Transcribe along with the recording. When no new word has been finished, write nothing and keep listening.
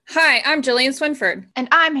Hi, I'm Jillian Swinford, And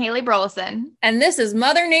I'm Haley Burleson, and this is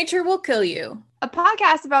Mother Nature Will Kill You, a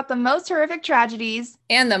podcast about the most horrific tragedies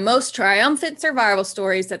and the most triumphant survival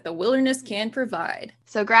stories that the wilderness can provide.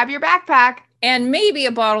 So grab your backpack And maybe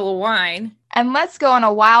a bottle of wine. And let's go on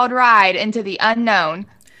a wild ride into the unknown.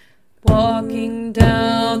 Walking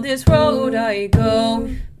down this road I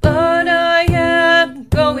go, but I am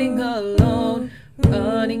going alone,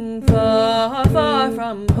 running far, far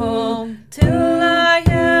from home, till I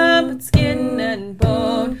am but skin and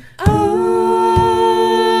bone. I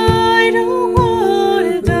don't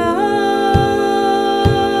want to die,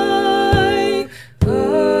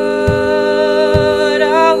 but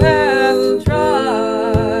I'll have to try.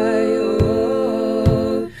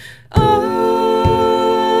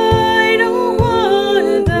 I don't want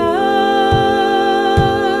to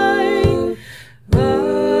die, but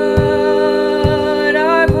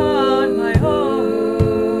I'm on my own.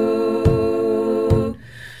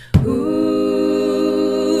 Ooh.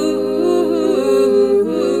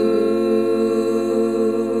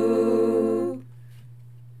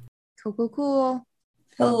 Cool.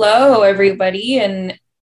 Hello, everybody, and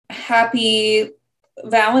happy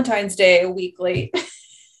Valentine's Day a week late.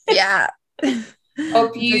 Yeah.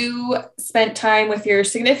 Hope you spent time with your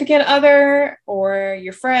significant other or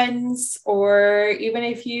your friends, or even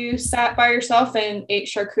if you sat by yourself and ate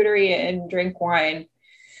charcuterie and drank wine.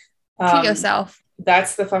 Treat yourself.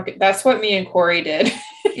 That's what me and Corey did.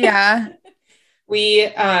 Yeah.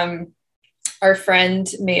 Our friend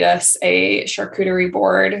made us a charcuterie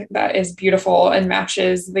board that is beautiful and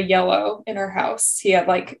matches the yellow in our house. He had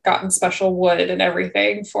gotten special wood and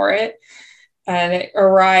everything for it, and it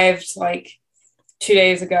arrived 2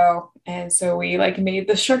 days ago. And so we made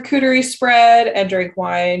the charcuterie spread and drank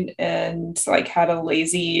wine and had a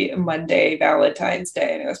lazy Monday Valentine's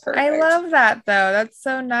Day, and it was perfect. I love that though. That's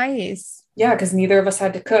so nice. Yeah, because neither of us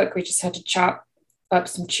had to cook. We just had to chop up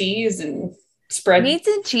some cheese and spread. Meats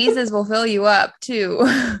and cheeses will fill you up too.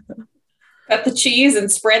 Cut the cheese and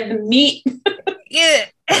spread the meat. Yeah.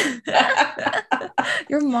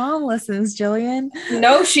 Your mom listens, Jillian.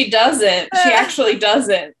 No, she doesn't. She actually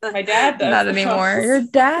doesn't. My dad does. Not anymore. Your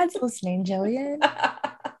dad's listening, Jillian.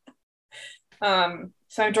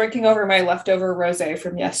 So I'm drinking over my leftover rosé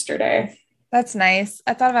from yesterday. That's nice.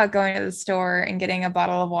 I thought about going to the store and getting a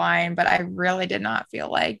bottle of wine, but I really did not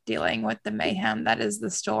feel like dealing with the mayhem that is the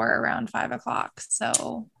store around 5:00.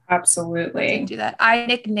 So absolutely I didn't do that. I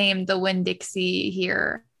nicknamed the Winn-Dixie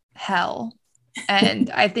here Hell. And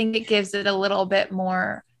I think it gives it a little bit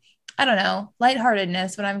more, I don't know,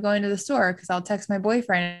 lightheartedness when I'm going to the store, because I'll text my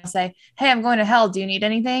boyfriend and I'll say, hey, I'm going to Hell. Do you need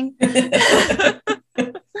anything? Just kind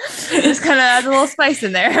of adds a little spice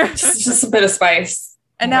in there. Just a bit of spice.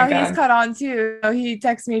 And now he's caught on too. He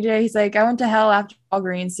texts me today. He's like, I went to Hell after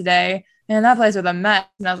Walgreens today, and that place was a mess.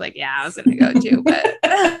 And I was like, yeah, I was going to go too, but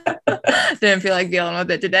didn't feel like dealing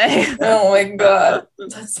with it today. Oh my God.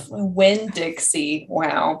 That's Winn-Dixie.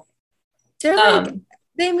 Wow. They're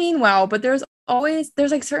they mean well, but there's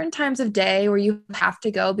certain times of day where you have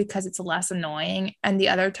to go because it's less annoying. And the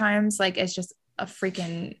other times, it's just a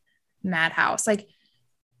freaking madhouse.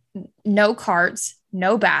 No carts,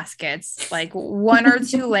 no baskets, 1 or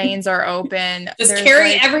 2 lanes are open. Just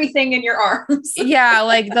carry everything in your arms. Yeah,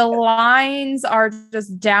 the lines are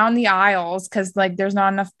just down the aisles because there's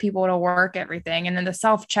not enough people to work everything. And then the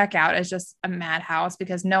self-checkout is just a madhouse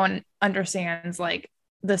because no one understands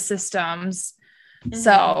the systems. Mm-hmm.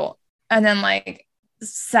 So, and then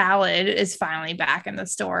salad is finally back in the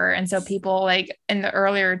store. And so people in the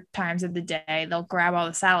earlier times of the day, they'll grab all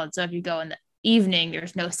the salad. So if you go in the evening,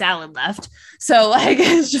 there's no salad left. So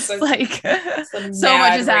it's just so much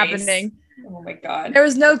is happening. Oh my God. There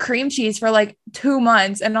was no cream cheese for 2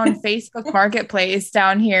 months. And on Facebook Marketplace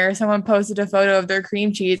down here, someone posted a photo of their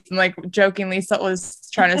cream cheese and jokingly was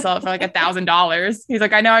trying to sell it for $1,000. He's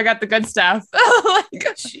like, I know I got the good stuff.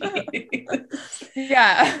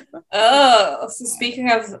 Yeah. Oh, so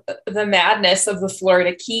speaking of the madness of the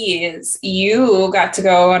Florida Keys, you got to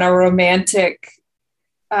go on a romantic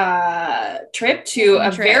trip to a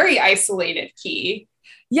very isolated key.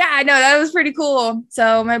 Yeah, I know, that was pretty cool.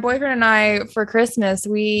 So my boyfriend and I, for Christmas,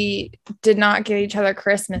 we did not get each other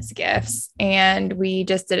Christmas gifts, and we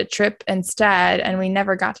just did a trip instead. And we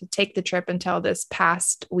never got to take the trip until this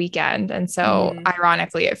past weekend. And so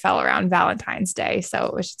ironically, it fell around Valentine's Day. So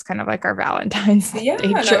it was just kind of our Valentine's Day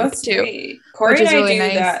trip too. Great. Corey and I really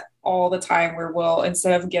do that all the time, where we'll,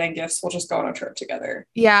 instead of getting gifts, we'll just go on a trip together.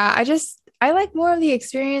 Yeah, I like more of the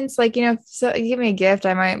experience. So you give me a gift,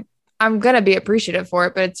 I'm going to be appreciative for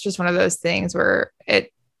it, but it's just one of those things where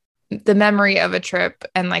the memory of a trip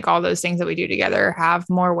and all those things that we do together have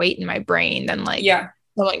more weight in my brain than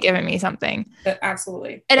someone giving me something.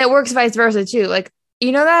 Absolutely. And it works vice versa too. Like,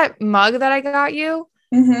 you know that mug that I got you?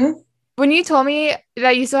 Mm-hmm. When you told me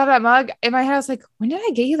that you still have that mug, in my head, I was like, when did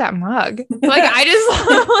I get you that mug? Like, I just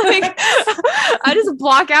like, I just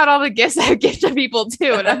block out all the gifts I give to people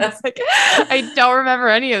too. And I'm just like, I don't remember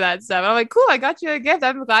any of that stuff. And I'm like, cool, I got you a gift.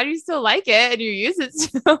 I'm glad you still like it and you use it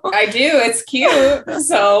still. I do. It's cute.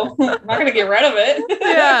 So I'm not going to get rid of it.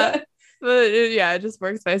 Yeah. But it just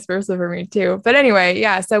works vice versa for me too. But anyway,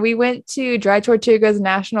 yeah. So we went to Dry Tortugas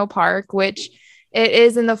National Park, which it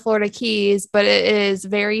is in the Florida Keys, but it is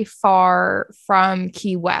very far from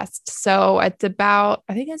Key West. So I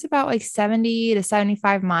think it's about like 70 to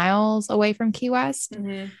 75 miles away from Key West.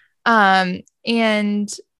 Mm-hmm.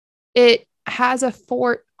 And it has a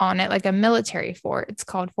fort on it, like a military fort. It's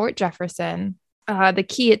called Fort Jefferson. The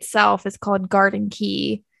key itself is called Garden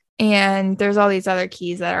Key. And there's all these other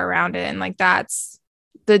keys that are around it. And like that's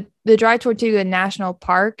the Dry Tortuga National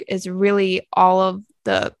Park is really all of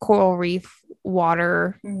the coral reef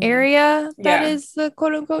water area that is the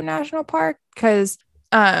quote unquote national park. Because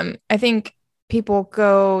I think people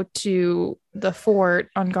go to the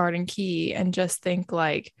fort on Garden Key and just think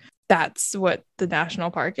like that's what the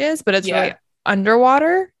national park is, but it's really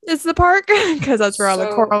underwater is the park because that's where all the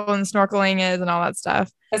coral and snorkeling is and all that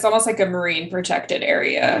stuff. It's almost like a marine protected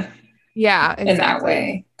area. Yeah, exactly. In that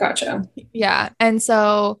way. Gotcha. Yeah. And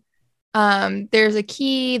so there's a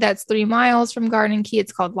key that's 3 miles from Garden Key.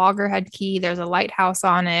 It's called Loggerhead Key. There's a lighthouse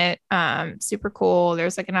on it. Super cool.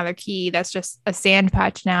 There's like another key that's just a sand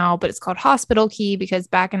patch now, but it's called Hospital Key because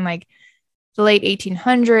back in like the late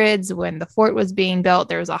 1800s when the fort was being built,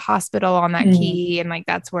 there was a hospital on that key, and like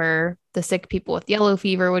that's where the sick people with yellow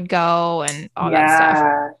fever would go and all that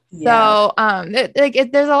stuff. So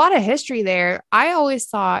there's a lot of history there. I always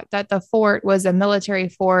thought that the fort was a military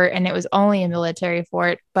fort and it was only a military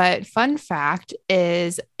fort, but fun fact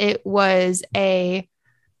is it was a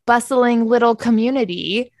bustling little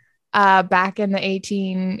community back in the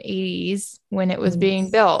 1880s when it was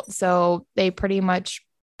being built. So they pretty much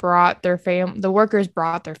brought the workers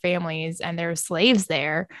brought their families and their slaves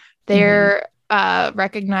there. They're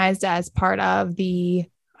recognized as part of the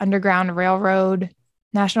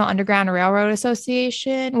National Underground Railroad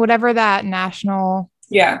Association, whatever that national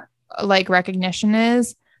like recognition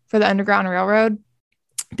is for the Underground Railroad,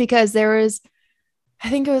 because there was, I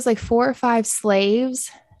think it was like 4 or 5 slaves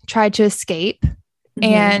tried to escape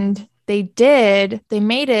and they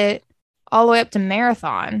made it all the way up to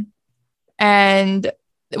Marathon, and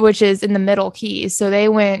which is in the Middle Keys. So they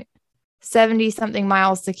went 70 something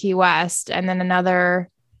miles to Key West and then another,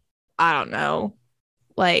 I don't know,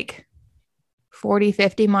 like 40,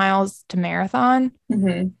 50 miles to Marathon.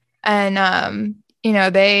 And,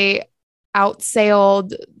 they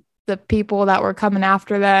outsailed the people that were coming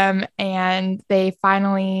after them and they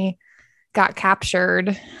finally got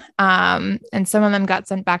captured. And some of them got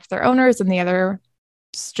sent back to their owners and the other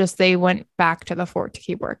just they went back to the fort to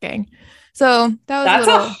keep working. So that's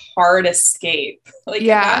a hard escape. Like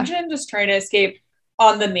imagine just trying to escape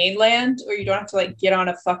on the mainland where you don't have to like get on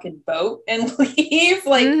a fucking boat and leave.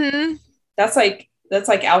 Like that's like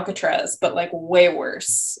Alcatraz, but like way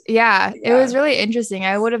worse. Yeah, it was really interesting.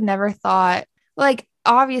 I would have never thought, like,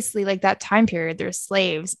 obviously like that time period there's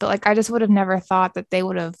slaves, but like I just would have never thought that they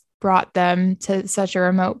would have brought them to such a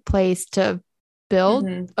remote place to build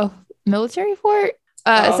a military fort.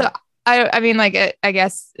 So I mean, like, I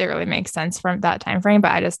guess it really makes sense from that time frame,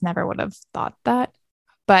 but I just never would have thought that.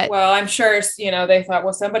 But well, I'm sure, they thought,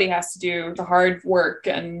 well, somebody has to do the hard work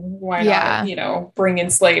and why not, bring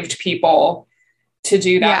enslaved people to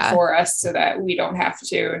do that for us so that we don't have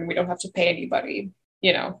to, and we don't have to pay anybody,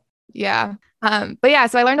 Yeah. But yeah,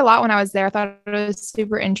 so I learned a lot when I was there. I thought it was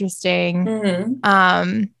super interesting.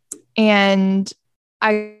 And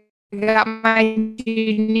I got my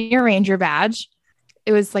junior ranger badge.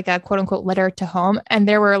 It was like a quote unquote letter to home. And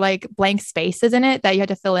there were like blank spaces in it that you had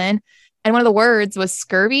to fill in. And one of the words was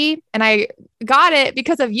scurvy. And I got it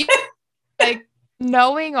because of you, like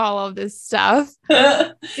knowing all of this stuff.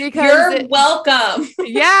 Because you're welcome.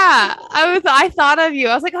 Yeah. I thought of you.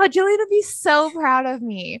 I was like, oh, Jillian would be so proud of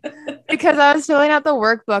me because I was filling out the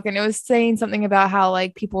workbook and it was saying something about how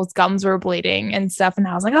like people's gums were bleeding and stuff. And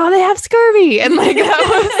I was like, oh, they have scurvy. And like,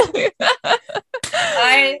 that was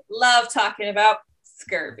I love talking about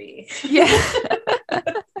scurvy. Yeah.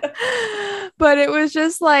 But it was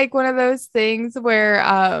just like one of those things where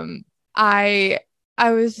I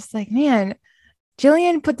was just like, man,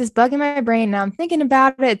 Jillian put this bug in my brain. Now I'm thinking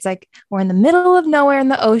about it. It's like we're in the middle of nowhere in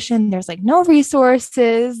the ocean. There's like no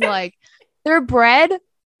resources. Like their bread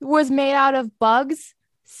was made out of bugs,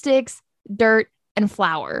 sticks, dirt, and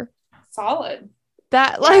flour. Solid.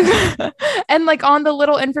 That like, and like on the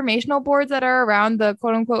little informational boards that are around the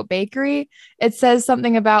quote unquote bakery, it says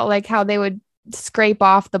something about like how they would scrape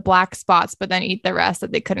off the black spots, but then eat the rest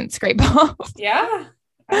that they couldn't scrape off. Yeah,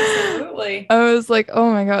 absolutely. I was like,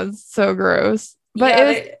 oh my God, it's so gross. But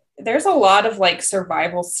yeah, there's a lot of like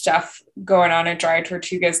survival stuff going on in Dry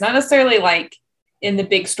Tortugas, not necessarily like in the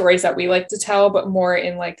big stories that we like to tell, but more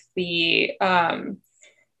in like the,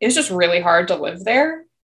 it's just really hard to live there.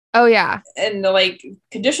 Oh yeah. And the like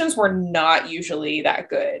conditions were not usually that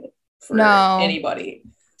good for anybody.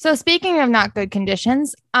 So speaking of not good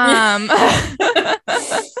conditions, segue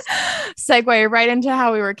right into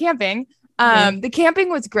how we were camping. The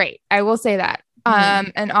camping was great. I will say that.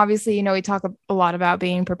 And obviously, you know, we talk a lot about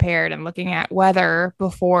being prepared and looking at weather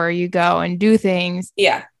before you go and do things.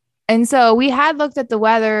 Yeah. And so we had looked at the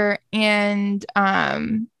weather and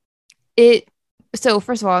so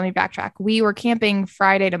first of all, let me backtrack. We were camping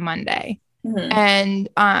Friday to Monday and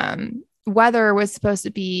weather was supposed to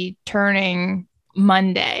be turning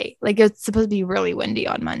Monday. Like it's supposed to be really windy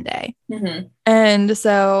on Monday. And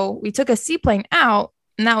so we took a seaplane out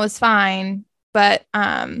and that was fine. But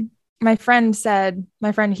my friend works at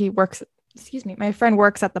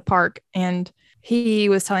the park and he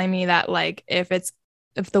was telling me that like if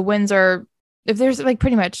there's like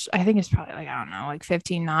pretty much, I think it's probably like, I don't know, like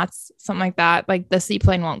 15 knots, something like that. Like the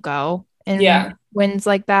seaplane won't go in winds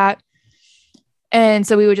like that. And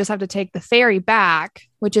so we would just have to take the ferry back,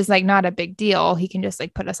 which is like not a big deal. He can just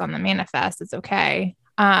like put us on the manifest. It's okay.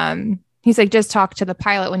 He's like, just talk to the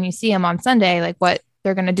pilot when you see him on Sunday, like what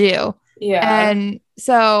they're going to do. Yeah. And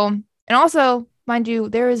so, and also mind you,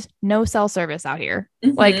 there is no cell service out here.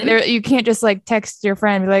 Like there, you can't just like text your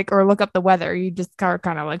friend, like, or look up the weather. You just are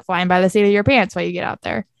kind of like flying by the seat of your pants while you get out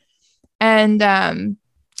there. And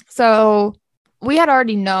so we had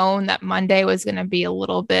already known that Monday was going to be a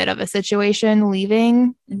little bit of a situation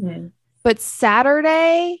leaving, but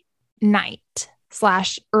Saturday night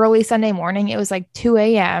 / early Sunday morning, it was like 2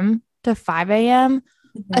 a.m. to 5 a.m.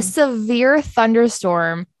 A severe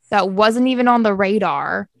thunderstorm that wasn't even on the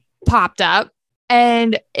radar popped up.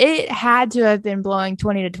 And it had to have been blowing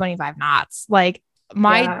 20 to 25 knots. Like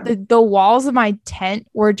the walls of my tent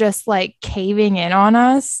were just like caving in on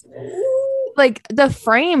us. Like the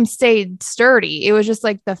frame stayed sturdy. It was just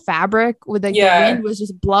like the fabric with like the wind was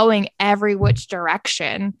just blowing every which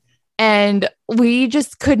direction. And we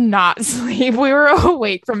just could not sleep. We were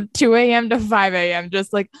awake from 2 a.m. to 5 a.m.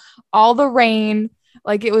 Just like all the rain.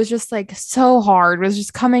 Like it was just like so hard. It was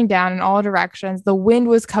just coming down in all directions. The wind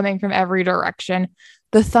was coming from every direction.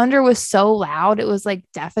 The thunder was so loud. It was like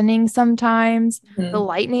deafening sometimes. The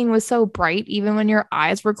lightning was so bright. Even when your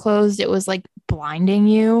eyes were closed, it was like blinding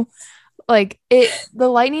you. Like the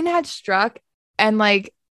lightning had struck and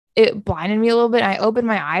like it blinded me a little bit. I opened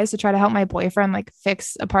my eyes to try to help my boyfriend like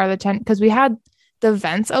fix a part of the tent because we had the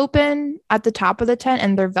vents open at the top of the tent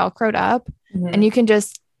and they're Velcroed up and you can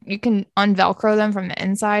unvelcro them from the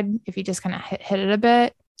inside if you just kind of hit it a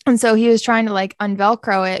bit. And so he was trying to like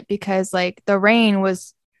unvelcro it because like the rain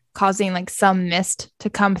was causing like some mist to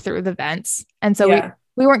come through the vents. And so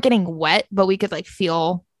we weren't getting wet, but we could like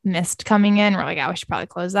feel mist coming in. We're like, we should probably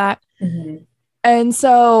close that. And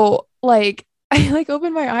so like I like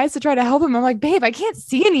opened my eyes to try to help him. I'm like, babe, I can't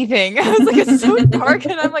see anything. I was like, it's so dark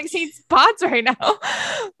and I'm like seeing spots right now.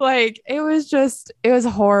 Like it was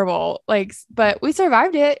horrible. Like, but we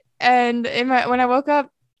survived it. And when I woke up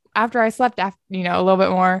after I slept a little bit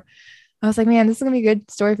more, I was like, man, this is gonna be a good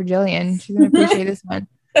story for Jillian. She's gonna appreciate this one.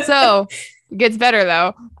 So it gets better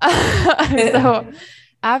though. So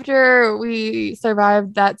after we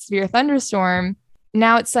survived that severe thunderstorm,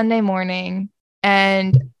 now it's Sunday morning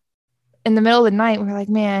and in the middle of the night, we're like,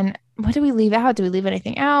 man, what do we leave out? Do we leave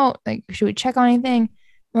anything out? Like, should we check on anything? And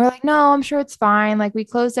we're like, no, I'm sure it's fine. Like, we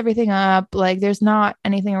closed everything up. Like, there's not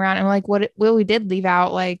anything around. And we're like, what we did leave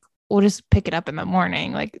out, like, we'll just pick it up in the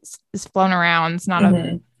morning. Like, it's flown around. It's not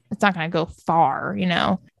it's not going to go far, you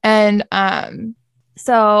know? And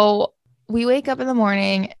so we wake up in the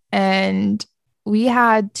morning and we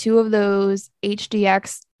had 2 of those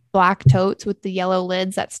HDX black totes with the yellow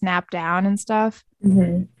lids that snap down and stuff.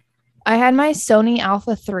 I had my Sony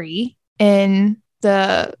Alpha 3 in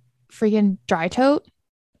the freaking dry tote,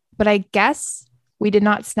 but I guess we did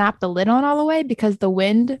not snap the lid on all the way because the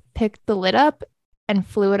wind picked the lid up and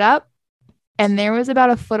flew it up. And there was about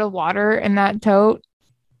a foot of water in that tote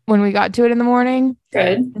when we got to it in the morning.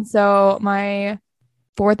 Good. And so my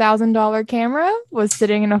 $4,000 camera was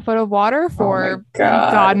sitting in a foot of water for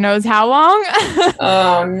God knows how long.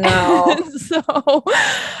 Oh no. So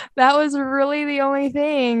that was really the only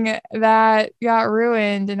thing that got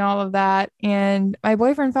ruined and all of that. And my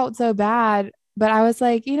boyfriend felt so bad But I was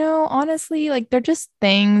like, honestly, like they're just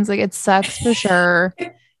things. Like it sucks for sure.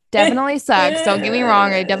 Definitely sucks. Don't get me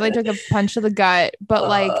wrong. I definitely took a punch to the gut, but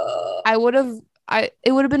like it would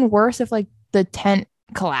have been worse if like the tent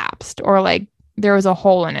collapsed or like there was a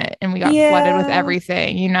hole in it and we got flooded with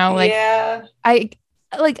everything, like I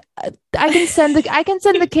can send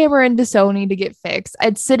the camera into Sony to get fixed.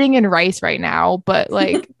 It's sitting in rice right now, but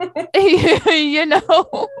like I'm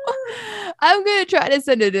gonna try to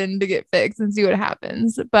send it in to get fixed and see what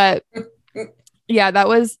happens. But yeah, that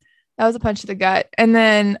was a punch to the gut. And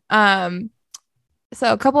then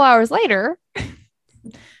so a couple hours later,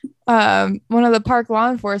 one of the park law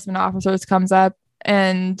enforcement officers comes up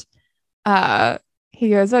and he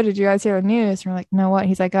goes, "Oh, did you guys hear the news?" And we're like, "No, what?"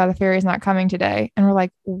 He's like, "Oh, the ferry's not coming today." And we're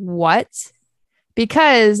like, "What?"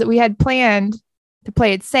 Because we had planned to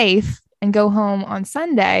play it safe and go home on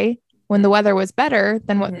Sunday when the weather was better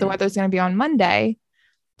than what the weather's going to be on Monday,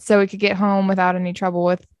 so we could get home without any trouble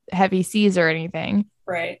with heavy seas or anything.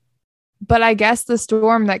 Right. But I guess the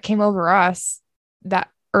storm that came over us that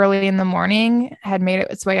early in the morning had made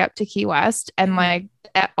its way up to Key West, and like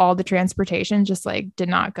all the transportation just like did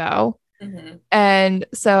not go. And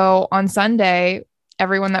so on Sunday,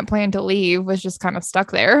 everyone that planned to leave was just kind of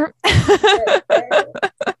stuck there.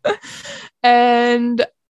 And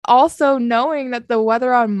also knowing that the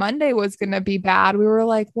weather on Monday was going to be bad, we were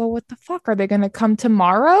like, well, what the fuck? Are they going to come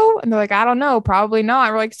tomorrow? And they're like, I don't know, probably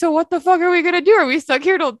not. We're like, so what the fuck are we going to do? Are we stuck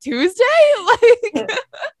here till Tuesday? Like,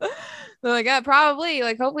 they're like, yeah, probably.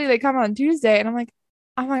 Like, hopefully they come on Tuesday. And I'm like,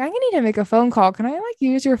 I need to make a phone call. Can I like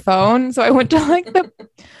use your phone? So I went to like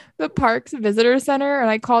the park's visitor center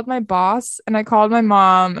and I called my boss and I called my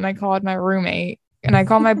mom and I called my roommate and I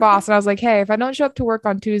called my boss and I was like, hey, if I don't show up to work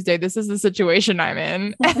on Tuesday, this is the situation I'm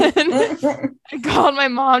in. And I called my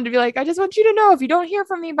mom to be like, I just want you to know if you don't hear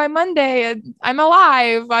from me by Monday, I'm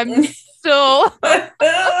alive. I'm still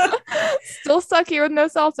stuck here with no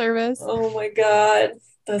cell service. Oh my God.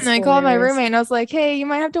 That's and I called my roommate and I was like, hey, you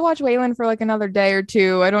might have to watch Waylon for like another day or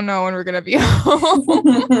two. I don't know when we're going to be home.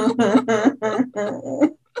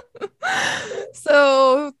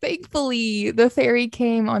 So thankfully the ferry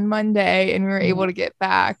came on Monday and we were able to get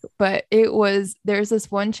back, but there's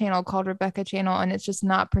this one channel called Rebecca Channel and it's just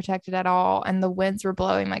not protected at all. And the winds were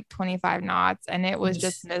blowing like 25 knots and it was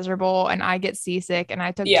just miserable. And I get seasick and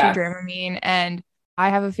I took 2 Dramamine and I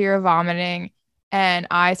have a fear of vomiting and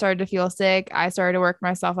I started to feel sick. I started to work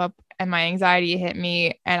myself up and my anxiety hit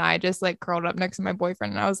me and I just like curled up next to my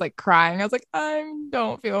boyfriend and I was like crying. I was like, I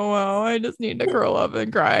don't feel well. I just need to curl up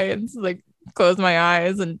and cry and just, like close my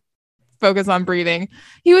eyes and focus on breathing.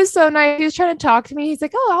 He was so nice. He was trying to talk to me. He's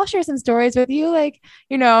like, oh, I'll share some stories with you. Like,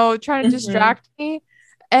 trying to distract me.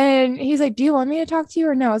 And he's like, do you want me to talk to you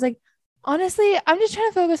or no? I was like, honestly, I'm just trying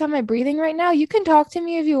to focus on my breathing right now. You can talk to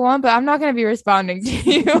me if you want, but I'm not going to be responding to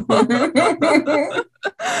you. I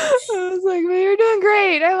was like, well, you're doing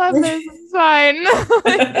great. I love this. It's fine.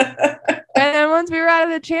 And then once we were out of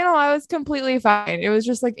the channel, I was completely fine. It was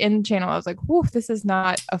just like in the channel. I was like, whoo, this is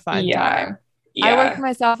not a fun time. Yeah. I worked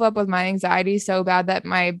myself up with my anxiety so bad that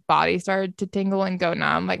my body started to tingle and go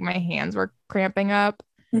numb. Like my hands were cramping up.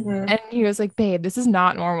 And he was like, babe, this is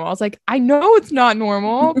not normal. I was like, I know it's not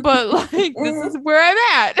normal, but like, this is where I'm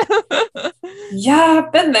at. Yeah,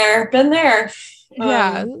 been there.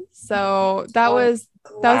 Yeah. So that was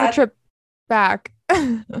a trip back.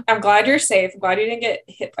 I'm glad you're safe. I'm glad you didn't get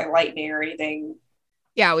hit by lightning or anything.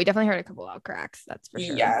 Yeah, we definitely heard a couple loud cracks. That's for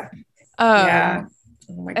sure. Yeah. Yeah.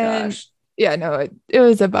 Oh my gosh. Yeah, no, it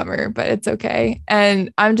was a bummer, but it's okay.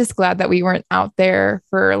 And I'm just glad that we weren't out there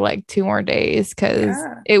for like 2 more days because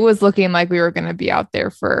it was looking like we were going to be out there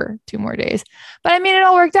for 2 more days. But I mean, it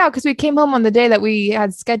all worked out because we came home on the day that we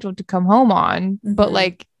had scheduled to come home on. But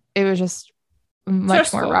like, it was just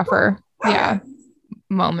much more rougher. Yeah.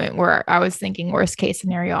 Moment where I was thinking worst case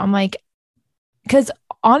scenario. I'm like, because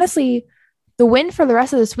honestly, the wind for the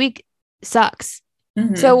rest of this week sucks.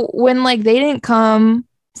 So when like they didn't come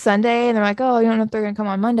Sunday and they're like, oh, you don't know if they're gonna come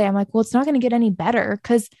on Monday, I'm like, well, it's not gonna get any better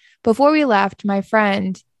because before we left, my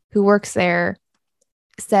friend who works there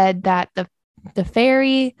said that the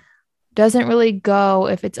ferry doesn't really go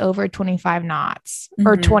if it's over 25 knots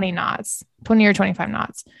or 20 knots, 20 or 25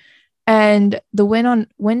 knots. And the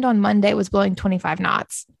wind on Monday was blowing 25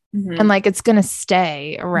 knots. And like it's gonna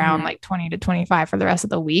stay around like 20 to 25 for the rest of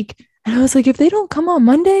the week. And I was like, if they don't come on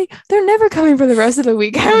Monday, they're never coming for the rest of the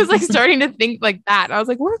week. I was like starting to think like that. I was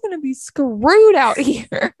like, we're gonna be screwed out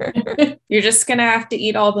here. You're just gonna have to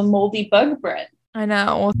eat all the moldy bug bread. I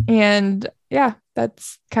know. And yeah,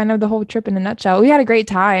 that's kind of the whole trip in a nutshell. We had a great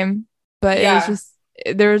time, but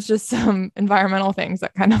there was just some environmental things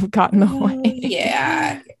that kind of got in the way.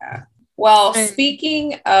 Yeah. Well, And-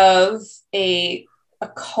 speaking of a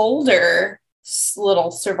colder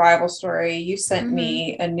little survival story, you sent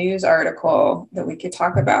me a news article that we could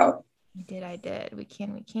talk about. I did. We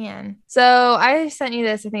can. So I sent you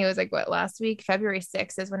this, I think it was like what, last week, February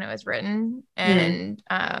 6th is when it was written. And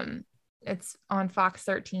it's on Fox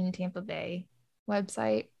 13 Tampa Bay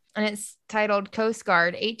website. And it's titled Coast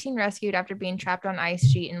Guard, 18 rescued after being trapped on ice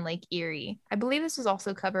sheet in Lake Erie. I believe this was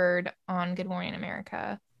also covered on Good Morning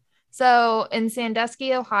America. So in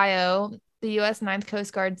Sandusky, Ohio, the U.S. Ninth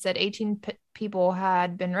Coast Guard said 18 people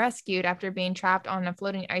had been rescued after being trapped on a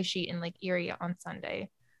floating ice sheet in Lake Erie on Sunday,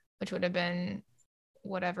 which would have been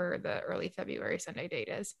whatever the early February Sunday date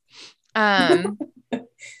is.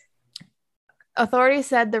 Authorities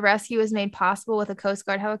said the rescue was made possible with a Coast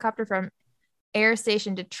Guard helicopter from Air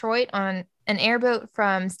Station Detroit, on an airboat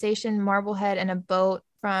from Station Marblehead, and a boat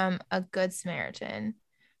from a Good Samaritan.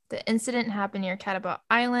 The incident happened near Catawba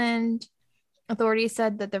Island. Authorities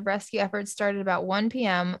said that the rescue efforts started about 1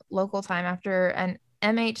 p.m. local time after an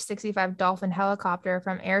MH-65 Dolphin helicopter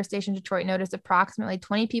from Air Station Detroit noticed approximately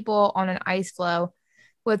 20 people on an ice floe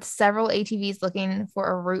with several ATVs looking for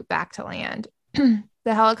a route back to land. The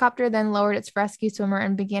helicopter then lowered its rescue swimmer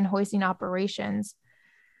and began hoisting operations.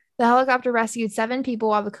 The helicopter rescued 7 people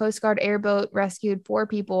while the Coast Guard airboat rescued 4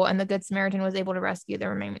 people, and the Good Samaritan was able to rescue the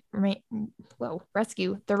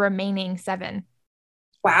remaining 7.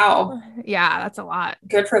 Wow. Yeah, that's a lot.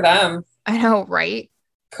 Good for them. I know, right?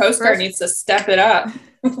 Coast Guard needs to step it up.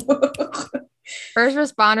 First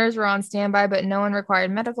responders were on standby, but no one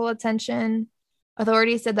required medical attention.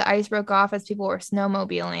 Authorities said the ice broke off as people were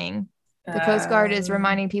snowmobiling. The Coast Guard is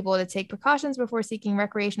reminding people to take precautions before seeking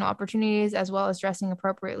recreational opportunities, as well as dressing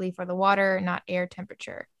appropriately for the water, not air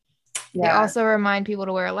temperature. Yeah. They also remind people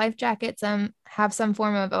to wear a life jacket, have some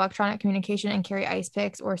form of electronic communication, and carry ice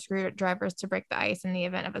picks or screwdrivers to break the ice in the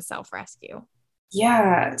event of a self-rescue.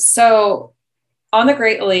 Yeah. So on the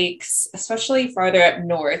Great Lakes, especially farther up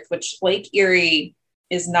north, which Lake Erie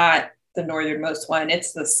is not the northernmost one.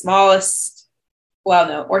 It's the smallest. Well,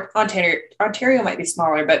 no, or Ontario might be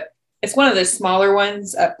smaller, but it's one of the smaller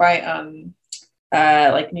ones up by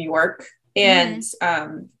like New York. And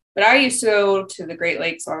but I used to go to the Great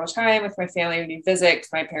Lakes all the time with my family when we visit.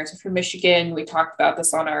 My parents are from Michigan. We talked about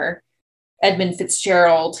this on our Edmund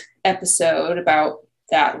Fitzgerald episode about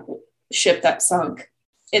that ship that sunk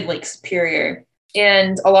in Lake Superior.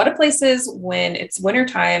 And a lot of places, when it's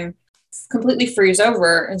wintertime, completely freeze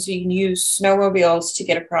over. And so you can use snowmobiles to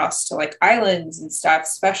get across to like islands and stuff,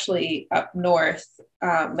 especially up north.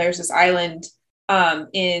 There's this island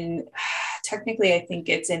in, technically, I think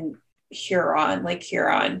it's in Huron, Lake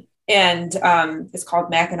Huron. And it's called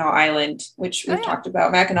Mackinac Island, which we've talked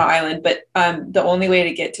about Mackinac Island. But the only way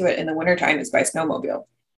to get to it in the wintertime is by snowmobile.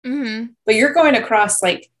 Mm-hmm. But you're going across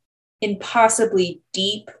like impossibly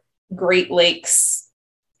deep Great Lakes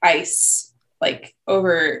ice, like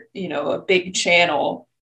over, a big channel.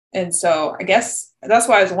 And so I guess that's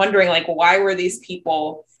why I was wondering, like, why were these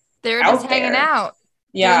people they were just hanging out?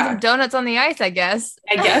 Yeah. Doing some donuts on the ice, I guess.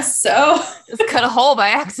 I guess so. Just cut a hole by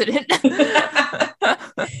accident.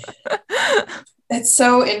 It's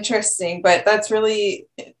so interesting, but that's really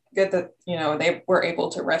good that, they were able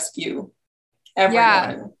to rescue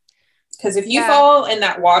everyone. Because if you fall in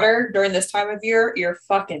that water during this time of year, you're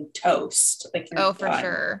fucking toast. Like, you're for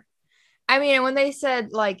sure. I mean, when they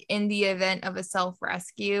said like in the event of a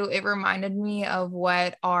self-rescue, it reminded me of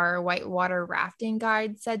what our whitewater rafting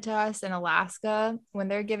guide said to us in Alaska when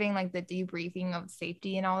they're giving like the debriefing of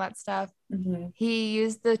safety and all that stuff. Mm-hmm. He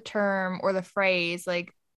used the term or the phrase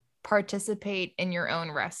like participate in your own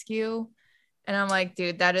rescue. And I'm like,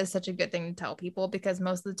 dude, that is such a good thing to tell people, because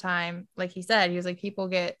most of the time, like he said, he was like, people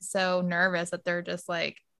get so nervous that they're just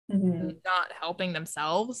like not helping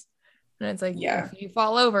themselves. And it's like, if you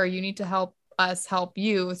fall over, you need to help us help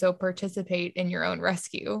you. So participate in your own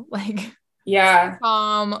rescue. Like,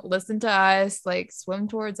 calm, listen to us, like swim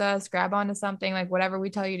towards us, grab onto something, like whatever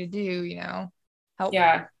we tell you to do, help.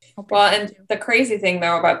 Yeah. Well, and the crazy thing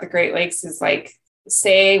though about the Great Lakes is like,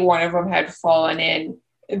 say one of them had fallen in,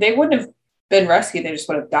 they wouldn't have been rescued. They just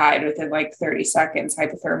would have died within like 30 seconds.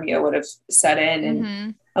 Hypothermia would have set in.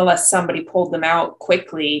 And unless somebody pulled them out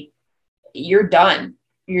quickly, you're done.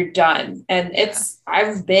 And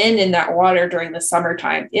I've been in that water during the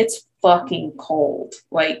summertime. It's fucking cold.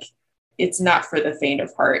 Like, it's not for the faint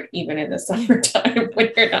of heart, even in the summertime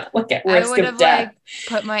when you're not like at risk of death. Like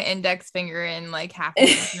put my index finger in like half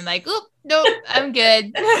and like, oop, nope, I'm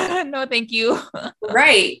good. No, thank you.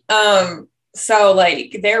 Right. So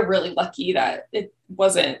like they're really lucky that it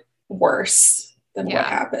wasn't worse than what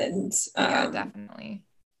happened. Definitely.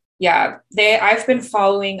 Yeah, I've been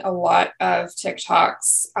following a lot of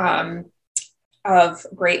TikToks of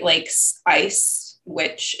Great Lakes ice,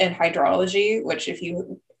 which and hydrology, which if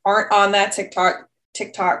you aren't on that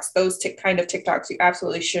TikToks, those kind of TikToks, you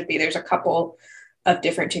absolutely should be. There's a couple of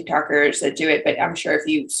different TikTokers that do it, but I'm sure if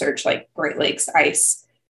you search like Great Lakes ice,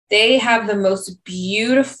 they have the most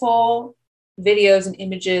beautiful videos and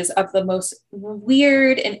images of the most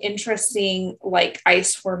weird and interesting like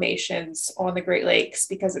ice formations on the Great Lakes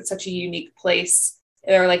because it's such a unique place.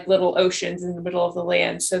 There are like little oceans in the middle of the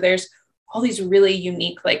land. So there's all these really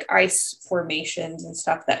unique like ice formations and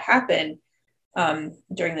stuff that happen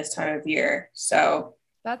during this time of year. So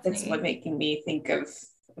that's what making me think of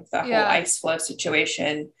the whole ice flow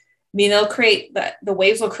situation. I mean, they'll create the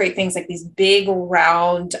waves will create things like these big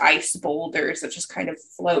round ice boulders that just kind of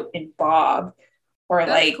float and bob, or that's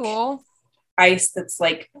like cool. Ice that's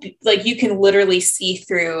like you can literally see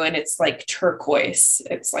through and it's like turquoise.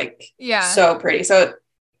 It's like so pretty. So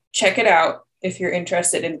check it out if you're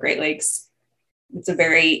interested in Great Lakes. It's a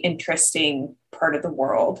very interesting part of the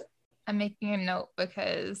world. I'm making a note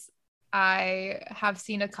because I have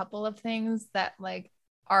seen a couple of things that like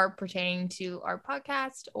are pertaining to our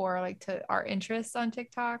podcast or like to our interests on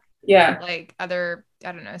TikTok. Yeah. Like other,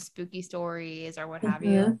 I don't know, spooky stories or what have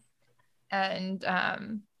you. And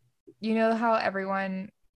you know how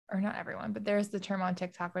everyone, or not everyone, but there's the term on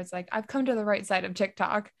TikTok where it's like, I've come to the right side of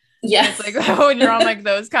TikTok. Yeah. And it's like when you're on like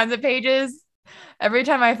those kinds of pages, every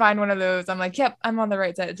time I find one of those, I'm like, yep, I'm on the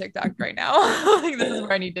right side of TikTok right now. Like this is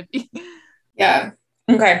where I need to be. Yeah.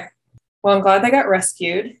 Okay. Well, I'm glad they got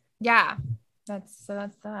rescued. Yeah. That's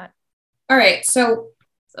that. All right. So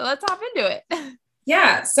let's hop into it.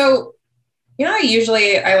 Yeah. So, you know,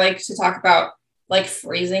 I like to talk about like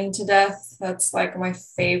freezing to death. That's like my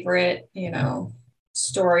favorite, you know,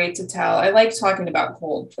 story to tell. I like talking about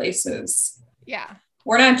cold places. Yeah.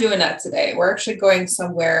 We're not doing that today. We're actually going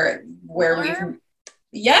somewhere where we're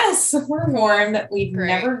warm that we've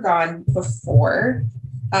never gone before.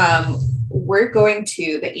 We're going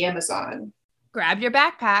to the Amazon. Grab your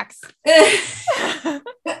backpacks.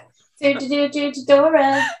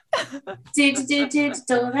 Dora.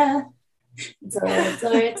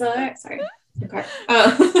 Dora. Sorry. Okay.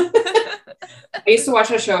 I used to watch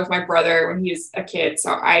that show with my brother when he was a kid,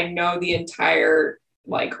 so I know the entire,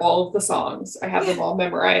 like all of the songs. I have them all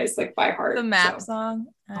memorized, like by heart. The map song.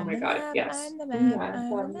 Oh my god, yes. I'm the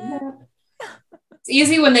map. It's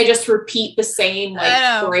easy when they just repeat the same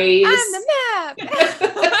like phrase. I'm the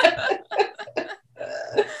map.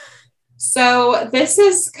 So this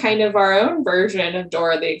is kind of our own version of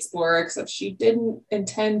Dora the Explorer, except she didn't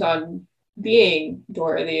intend on being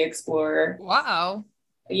Dora the Explorer. Wow.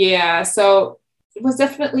 Yeah, so it was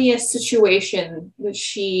definitely a situation that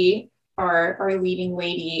she, our leading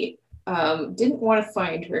lady, didn't want to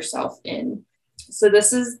find herself in. So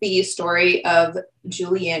this is the story of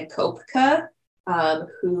Julianne Kopka,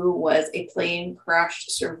 who was a plane crash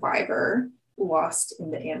survivor lost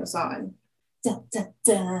in the Amazon. Dun, dun,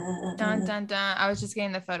 dun. Dun, dun, dun. I was just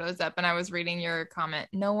getting the photos up and I was reading your comment.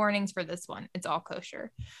 No warnings for this one. It's all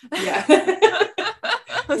kosher. Yeah.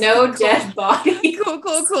 No cool. Dead bodies.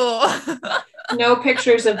 Cool. No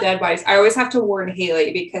pictures of dead bodies. I always have to warn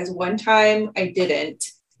Haley because one time I didn't.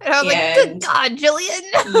 And I was like, good God,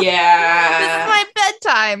 Jillian. Yeah. This is my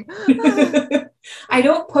bedtime. I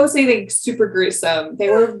don't post anything super gruesome. They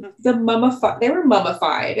were mummified.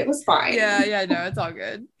 It was fine. Yeah, no, it's all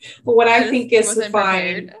good. But what I think is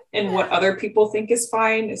fine and what other people think is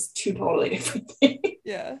fine is two totally different things.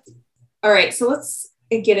 Yeah. All right, so let's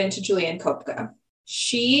get into Julianne Kopka.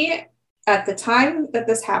 She, at the time that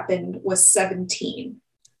this happened, was 17.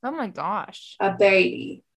 Oh my gosh. A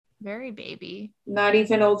baby. Very baby. Not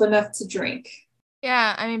even old enough to drink.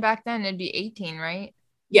 Yeah, I mean, back then it'd be 18, right?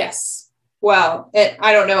 Yes. Well,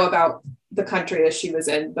 I don't know about the country that she was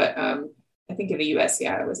in, but I think in the US,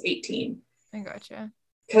 yeah, it was 18. I gotcha.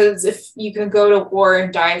 Because if you can go to war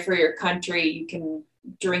and die for your country, you can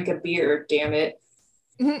drink a beer, damn it.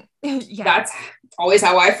 Yeah. That's always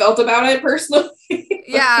how I felt about it personally.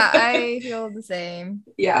 Yeah, I feel the same.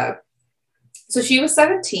 Yeah. So she was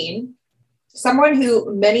 17. Someone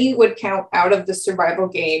who many would count out of the survival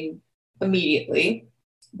game immediately,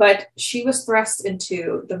 but she was thrust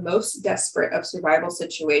into the most desperate of survival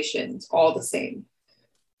situations all the same,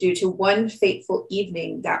 due to one fateful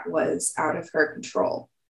evening that was out of her control.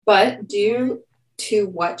 But due to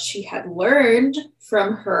what she had learned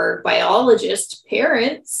from her biologist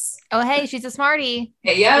parents. Oh, hey, she's a smartie.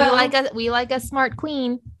 Yeah. We like a smart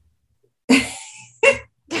queen.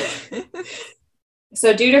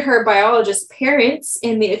 So due to her biologist parents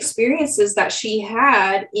and the experiences that she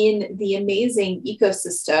had in the amazing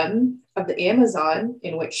ecosystem of the Amazon,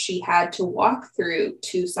 in which she had to walk through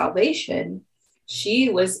to salvation, she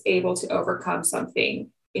was able to overcome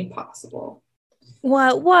something impossible.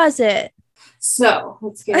 What was it? So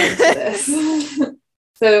let's get into this.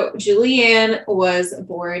 So Julianne was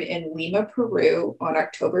born in Lima, Peru on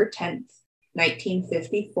October 10th,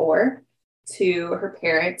 1954, to her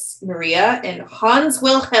parents, Maria and Hans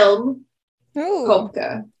Wilhelm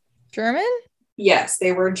Kopke. German? Yes,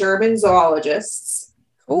 they were German zoologists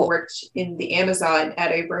Cool. who worked in the Amazon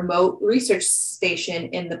at a remote research station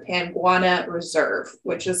in the Panguana Reserve,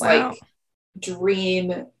 which is like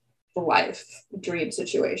dream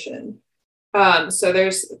situation. So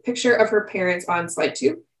there's a picture of her parents on slide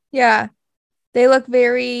 2. Yeah. They look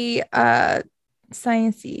very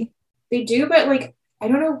sciencey. They do, but like, I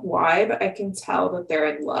don't know why, but I can tell that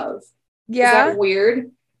they're in love. Yeah. Is that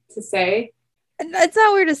weird to say? It's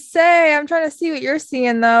not weird to say. I'm trying to see what you're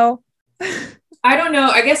seeing though. I don't know.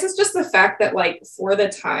 I guess it's just the fact that like for the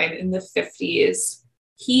time in the 50s,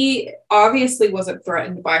 he obviously wasn't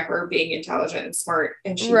threatened by her being intelligent and smart.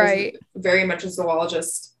 And she was very much a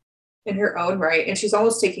zoologist in her own right. And she's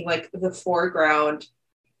almost taking like the foreground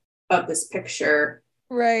of this picture.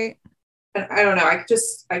 Right. And I don't know. I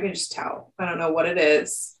can just tell. I don't know what it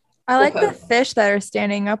is. I like the fish that are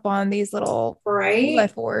standing up on these little right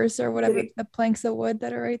 4s or whatever, the planks of wood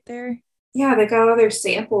that are right there. Yeah, they got all their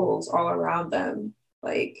samples all around them.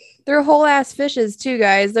 Like they're whole ass fishes too,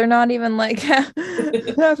 guys. They're not even like half of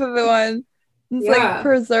the one. It's like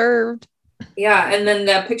preserved. Yeah, and then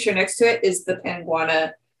the picture next to it is the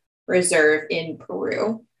Panguana Reserve in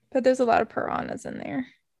Peru. But there's a lot of piranhas in there.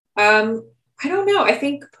 I don't know. I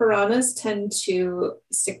think piranhas tend to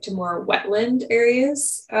stick to more wetland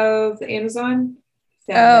areas of the Amazon,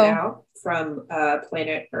 out from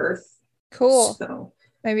planet Earth. Cool. So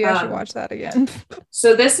maybe I should watch that again.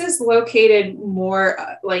 So this is located more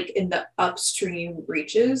like in the upstream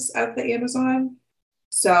reaches of the Amazon,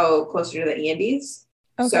 so closer to the Andes.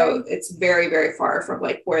 Okay. So it's very, very far from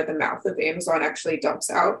like where the mouth of the Amazon actually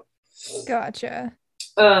dumps out. Gotcha.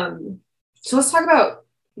 So let's talk about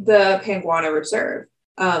the Panguana Reserve.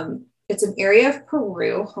 It's an area of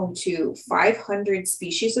Peru home to 500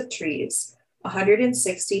 species of trees,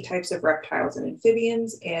 160 types of reptiles and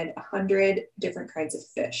amphibians, and 100 different kinds of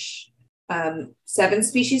fish. 7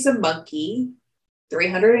 species of monkey,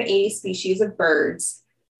 380 species of birds,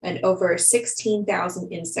 and over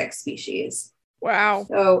 16,000 insect species. Wow.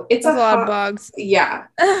 So it's a lot of bugs. Yeah.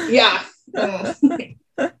 Yeah.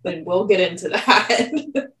 Then we'll get into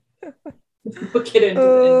that. We'll get into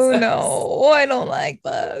the insects. No, I don't like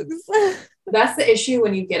bugs. That's the issue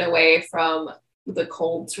when you get away from the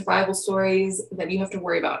cold survival stories, then you have to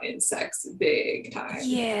worry about insects big time.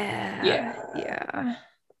 Yeah.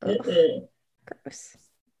 Gross.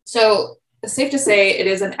 So it's safe to say it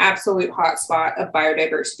is an absolute hotspot of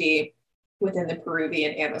biodiversity within the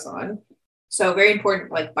Peruvian Amazon. So very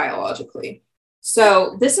important, like biologically.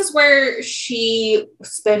 So this is where she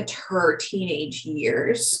spent her teenage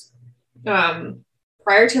years.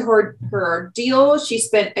 Prior to her ordeal, she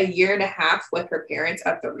spent a year and a half with her parents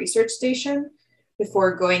at the research station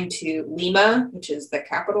before going to Lima, which is the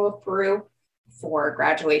capital of Peru, for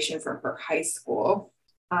graduation from her high school.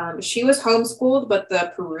 She was homeschooled, but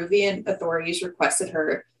the Peruvian authorities requested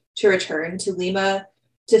her to return to Lima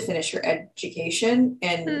to finish her education.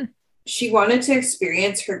 And she wanted to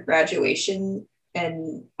experience her graduation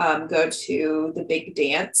and go to the big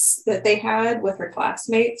dance that they had with her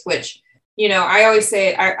classmates, which, you know, I always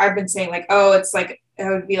say, I've been saying like, oh, it's like, it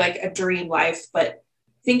would be like a dream life. But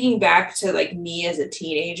thinking back to like me as a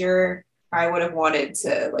teenager, I would have wanted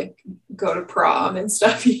to like go to prom and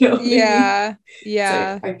stuff, you know? Yeah.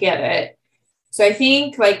 So I get it. So I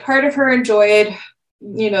think like part of her enjoyed,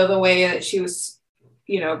 you know, the way that she was,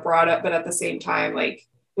 you know, brought up, but at the same time, like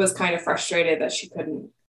was kind of frustrated that she couldn't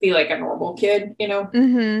be like a normal kid, you know?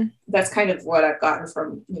 Mm-hmm. That's kind of what I've gotten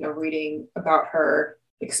from, you know, reading about her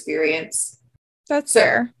experience. That's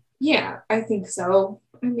fair. Yeah, I think so.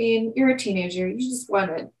 I mean, you're a teenager. You just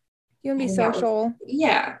want to be social.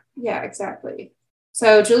 Yeah, exactly.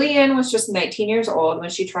 So Julianne was just 19 years old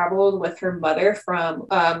when she traveled with her mother from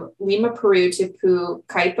Lima, Peru to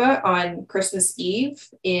Pucallpa on Christmas Eve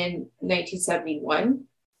in 1971,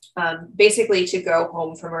 basically to go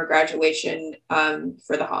home from her graduation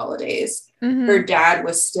for the holidays. Mm-hmm. Her dad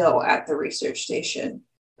was still at the research station.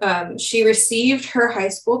 She received her high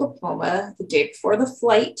school diploma the day before the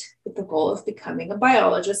flight with the goal of becoming a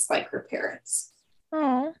biologist like her parents.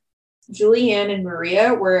 Aww. Julianne and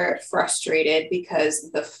Maria were frustrated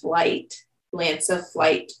because the flight LANSA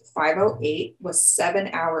Flight 508 was 7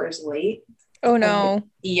 hours late. Oh no. And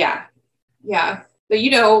yeah. But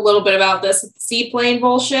you know a little bit about this seaplane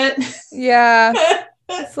bullshit. Yeah.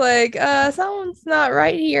 It's like, something's not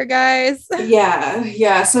right here, guys.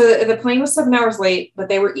 Yeah. So the plane was 7 hours late, but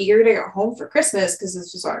they were eager to get home for Christmas because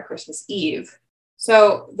this was on Christmas Eve.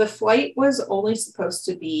 So the flight was only supposed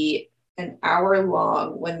to be an hour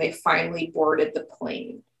long when they finally boarded the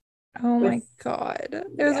plane. Oh my God.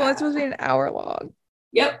 It was only supposed to be an hour long.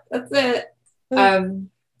 Yep, that's it.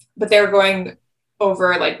 But they were going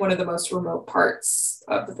over like one of the most remote parts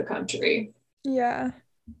of the country. Yeah.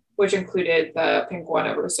 Which included the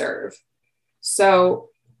Pinguana Reserve. So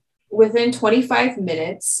within 25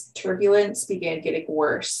 minutes, turbulence began getting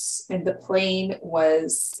worse, and the plane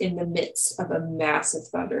was in the midst of a massive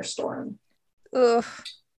thunderstorm. Ugh.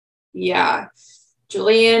 Yeah.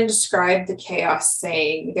 Julianne described the chaos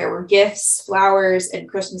saying there were gifts, flowers, and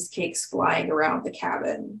Christmas cakes flying around the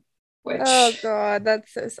cabin. Which, oh God,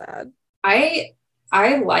 that's so sad. I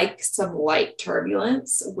like some light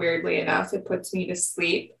turbulence. Weirdly enough, it puts me to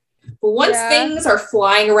sleep. But once things are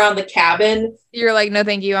flying around the cabin, you're like, no,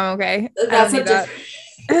 thank you, I'm okay. That's a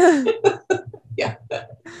yeah.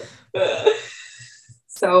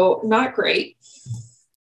 So not great.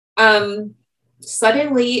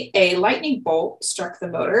 Suddenly, a lightning bolt struck the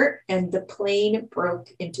motor, and the plane broke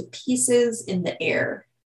into pieces in the air.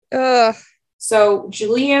 Ugh. So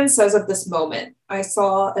Julianne says of this moment, I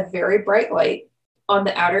saw a very bright light on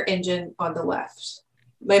the outer engine on the left.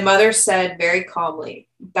 My mother said very calmly,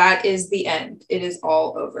 that is the end. It is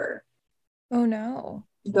all over. Oh no.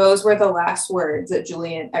 Those were the last words that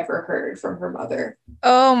Julianne ever heard from her mother.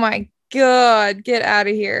 Oh my God, get out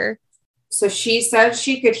of here. So she said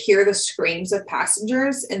she could hear the screams of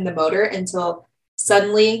passengers in the motor until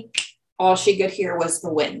suddenly all she could hear was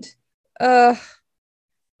the wind. I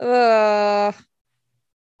don't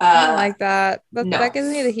like that. That gives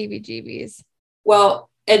me the heebie-jeebies. Well,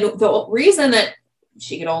 and the reason that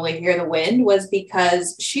she could only hear the wind was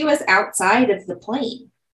because she was outside of the plane.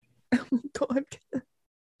 Oh my God.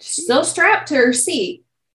 Still strapped to her seat,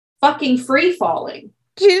 fucking free falling.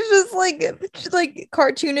 She's just like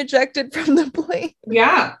cartoon ejected from the plane.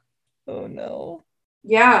 Yeah. Oh no.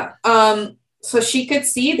 Yeah. So she could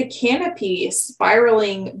see the canopy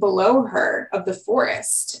spiraling below her of the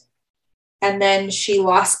forest. And then she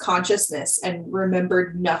lost consciousness and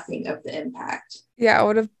remembered nothing of the impact. Yeah, I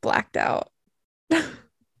would have blacked out.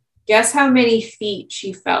 Guess how many feet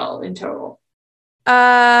she fell in total?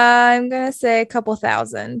 I'm gonna say a couple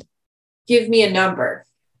thousand. Give me a number.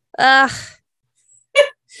 Right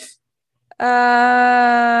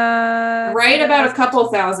about a couple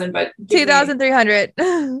thousand, but 2,300.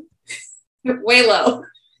 Way low.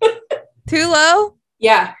 Too low?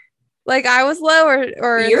 Yeah. Like I was low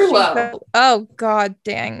or you're low. Oh God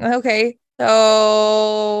dang. Okay.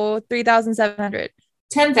 So 3,700.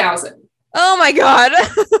 10,000. Oh my God.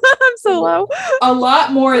 I'm so low. A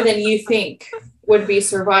lot more than you think would be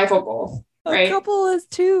survivable. Right? A couple is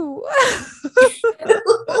two.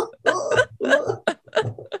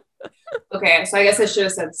 Okay, so I guess I should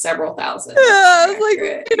have said several thousand. I was like,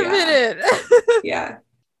 wait a minute. Yeah.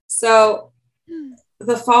 So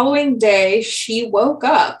the following day, she woke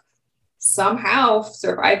up, somehow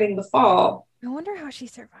surviving the fall. I wonder how she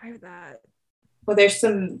survived that. Well, there's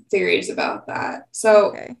some theories about that.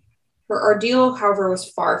 So her ordeal, however, was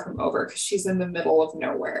far from over because she's in the middle of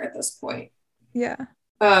nowhere at this point. Yeah.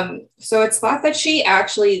 So it's thought that she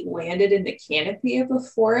actually landed in the canopy of the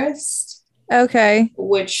forest. Okay.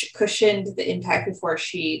 Which cushioned the impact before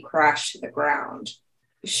she crashed to the ground.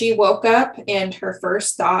 She woke up and her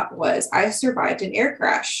first thought was, I survived an air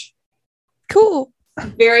crash. Cool.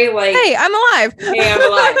 Very like, hey, I'm alive. Hey, I'm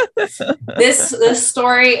alive. This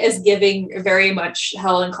story is giving very much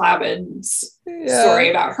Helen Clavin's story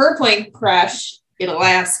about her plane crash in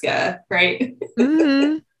Alaska, right?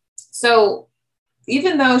 Mm-hmm. So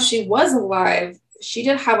even though she was alive, she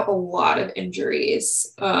did have a lot of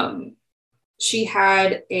injuries. She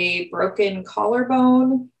had a broken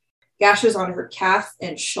collarbone, gashes on her calf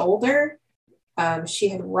and shoulder. She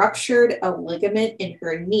had ruptured a ligament in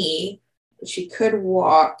her knee, but she could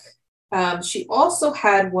walk. She also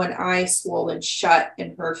had one eye swollen shut,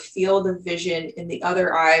 and her field of vision in the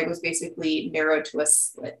other eye was basically narrowed to a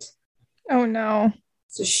slit. Oh no.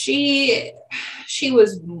 So she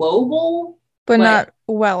was mobile, but not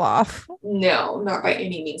well off. No, not by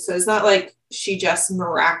any means. So it's not like she just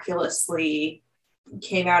miraculously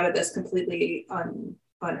came out of this completely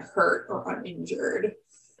unhurt or uninjured.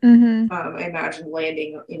 Mm-hmm. I imagine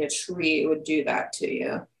landing in a tree would do that to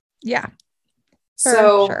you. Yeah.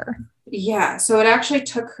 So, sure. Yeah. So it actually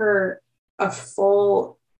took her a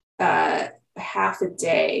full half a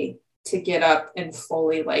day to get up and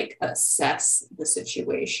fully like assess the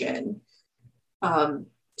situation.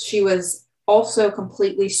 She was also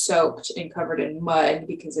completely soaked and covered in mud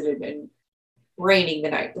because it had been raining the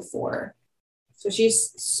night before. So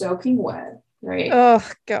she's soaking wet, right? Oh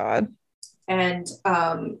God. And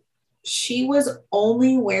she was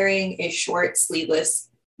only wearing a short sleeveless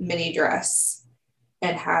mini dress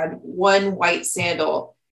and had one white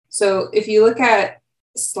sandal. So if you look at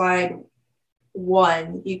slide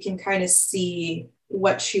 1, you can kind of see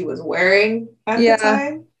what she was wearing at the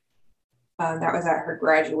time. That was at her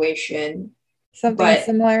graduation. Something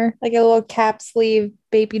similar, like a little cap sleeve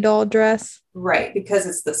baby doll dress. Right, because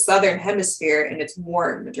it's the southern hemisphere and it's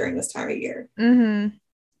warm during this time of year. Mm-hmm.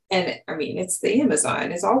 And I mean, it's the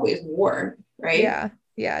Amazon. It's always warm, right?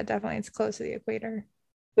 Yeah, definitely. It's close to the equator.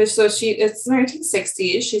 But so it's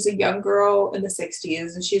 1960s. She's a young girl in the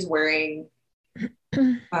 60s, and she's wearing,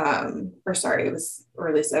 or sorry, it was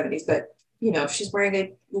early 70s, but you know, she's wearing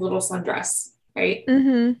a little sundress, right?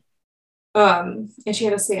 Mm-hmm. And she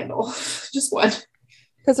had a sandal, just one.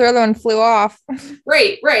 Because her other one flew off.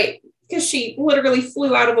 Right. Because she literally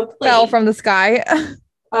flew out of a plane. Fell from the sky.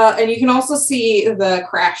 And you can also see the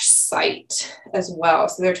crash site as well.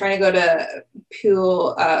 So they're trying to go to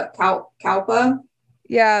Pool Kalpa.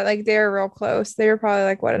 Yeah, like they're real close. They were probably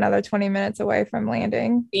like another 20 minutes away from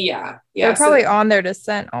landing. Yeah. They're probably on their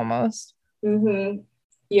descent almost. Mm-hmm.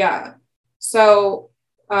 Yeah. So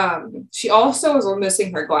she also was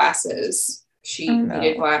missing her glasses. She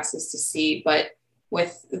needed glasses to see, but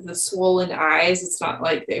with the swollen eyes, it's not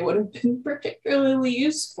like they would have been particularly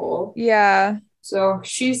useful. Yeah. So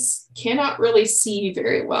she's cannot really see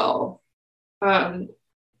very well.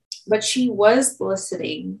 But she was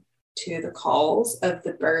listening to the calls of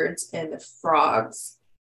the birds and the frogs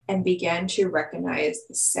and began to recognize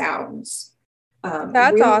the sounds.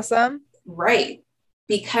 That's awesome. Right.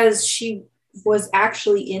 Because she was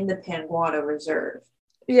actually in the Panguana Reserve.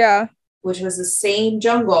 Yeah. Which was the same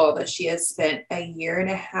jungle that she had spent a year and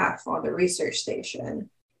a half on the research station.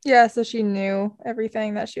 Yeah, so she knew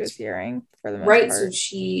everything that she was hearing for the most part. So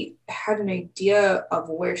she had an idea of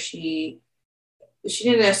where she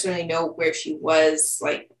didn't necessarily know where she was,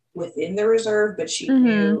 like, within the reserve, but she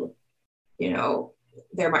knew, you know,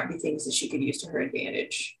 there might be things that she could use to her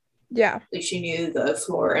advantage. Yeah. Like, she knew the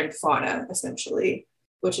flora and fauna, essentially,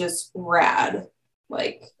 which is rad.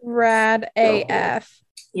 Like, rad AF.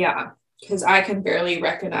 Yeah. Because I can barely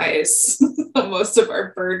recognize most of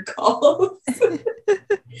our bird calls.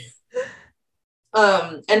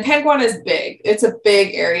 And Panguana is big. It's a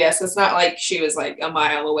big area, so it's not like she was like a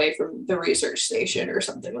mile away from the research station or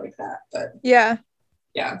something like that. But yeah.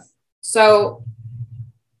 So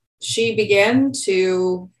she began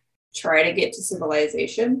to try to get to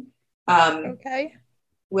civilization.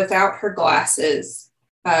 Without her glasses,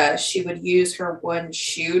 she would use her one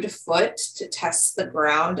shoed foot to test the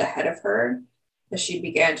ground ahead of her as she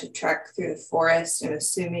began to trek through the forest and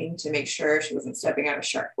assuming to make sure she wasn't stepping on a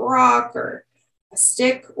sharp rock or a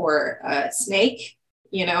stick or a snake,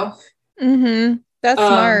 you know? That's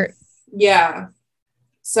smart. Yeah.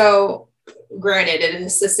 So granted, it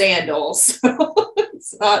is the sandals, so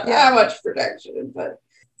it's not that much protection, but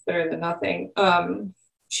it's better than nothing.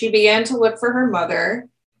 She began to look for her mother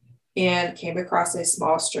and came across a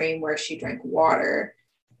small stream where she drank water.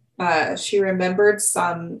 She remembered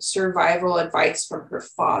some survival advice from her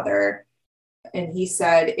father. And he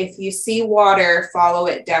said, if you see water, follow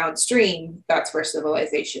it downstream. That's where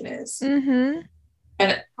civilization is. And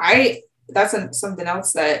that's something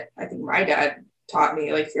else that I think my dad taught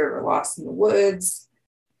me. Like, if you're ever lost in the woods,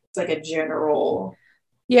 it's like a general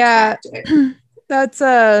tactic. That's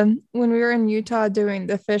when we were in Utah doing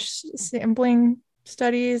the fish sampling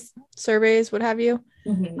studies, surveys, what have you.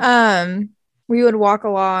 We would walk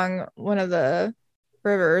along one of the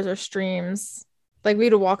rivers or streams. Like, we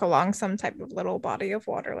would walk along some type of little body of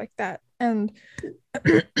water like that. And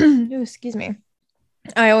excuse me,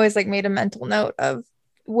 I always like made a mental note of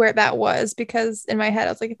where that was, because in my head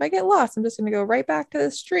I was like, if I get lost, I'm just going to go right back to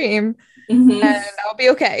the stream and I'll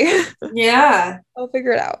be okay. I'll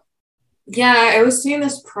figure it out. I was doing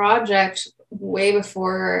this project way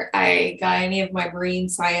before I got any of my marine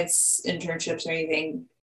science internships or anything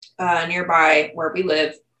nearby where we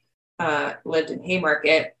lived in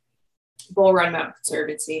Haymarket, Bull Run Mountain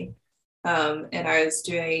Conservancy. And I was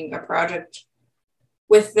doing a project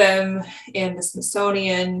with them in the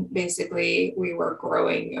Smithsonian. Basically, we were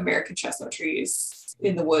growing American chestnut trees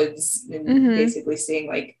in the woods and basically seeing,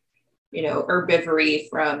 like, you know, herbivory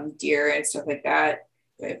from deer and stuff like that.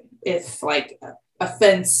 If like a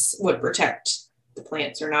fence would protect the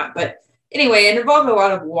plants or not. But Anyway, it involved a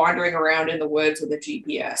lot of wandering around in the woods with a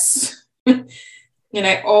GPS. And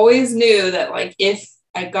I always knew that, like, if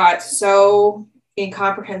I got so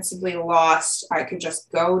incomprehensibly lost, I could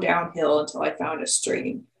just go downhill until I found a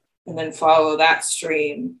stream and then follow that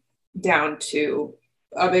stream down to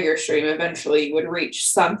a bigger stream. Eventually you would reach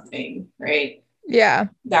something, right? Yeah.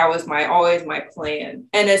 That was always my plan.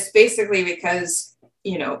 And it's basically because,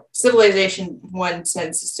 you know, civilization one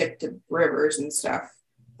tends to stick to rivers and stuff,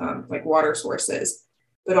 like water sources,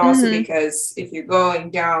 but also because if you're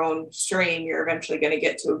going downstream, you're eventually going to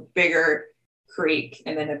get to a bigger creek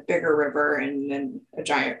and then a bigger river and then a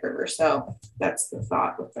giant river. So that's the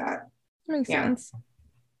thought with that. Makes sense.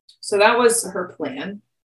 So that was her plan.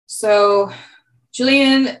 So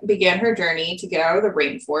Julian began her journey to get out of the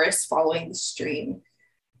rainforest following the stream.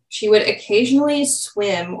 She would occasionally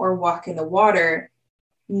swim or walk in the water,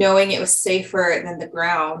 knowing it was safer than the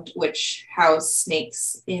ground, which housed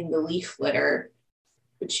snakes in the leaf litter.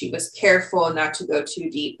 But she was careful not to go too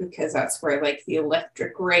deep because that's where, like, the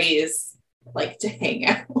electric rays like to hang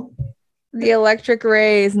out. The electric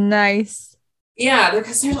rays, nice. Yeah,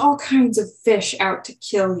 because there's all kinds of fish out to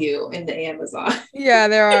kill you in the Amazon. Yeah,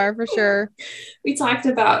 there are, for sure. We talked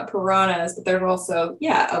about piranhas, but there's also,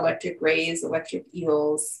 electric rays, electric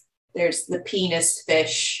eels. There's the penis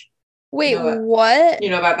fish. Wait, what? You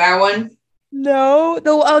know about that one? No.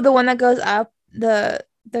 The one that goes up, the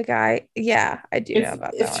guy. Yeah, I do know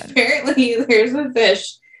about that one. Apparently, there's a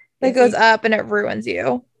fish that goes up and it ruins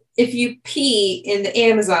you. If you pee in the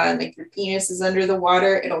Amazon, like your penis is under the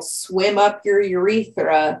water, it'll swim up your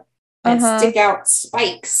urethra and stick out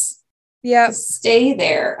spikes. Yeah. Stay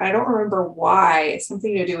there. I don't remember why. It's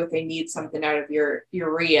something to do with they need something out of your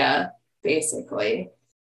urea, basically.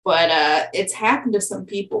 But it's happened to some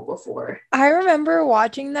people before. I remember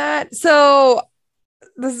watching that. So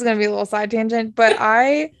this is going to be a little side tangent, but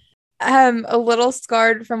I am a little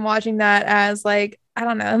scarred from watching that as, like, I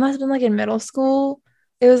don't know, it must have been like in middle school.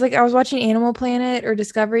 It was like I was watching Animal Planet or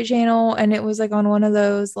Discovery Channel, and it was like on one of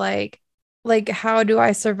those like How Do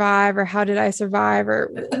I Survive or How Did I Survive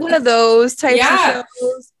or one of those types of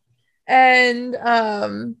shows. And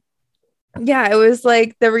it was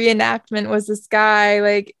like the reenactment was this guy,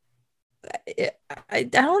 like, I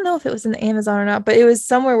don't know if it was in the Amazon or not, but it was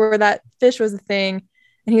somewhere where that fish was a thing,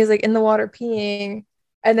 and he was like in the water peeing,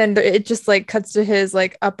 and then it just like cuts to his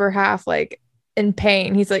like upper half, like, in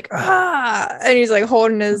pain. He's like, and he's like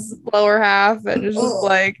holding his lower half, and it's just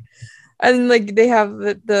like, and like they have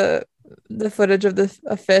the footage of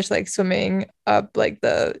a fish like swimming up like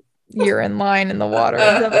the urine line in the water.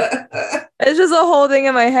 It's just a whole thing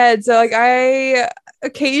in my head. So like I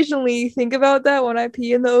occasionally think about that when I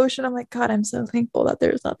pee in the ocean. I'm like, God, I'm so thankful that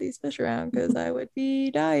there's not these fish around, because I would be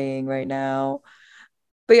dying right now.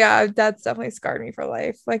 But yeah, that's definitely scarred me for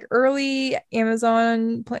life. Like early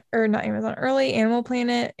Animal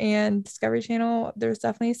Planet and Discovery Channel, there's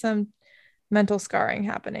definitely some mental scarring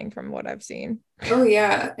happening from what I've seen. Oh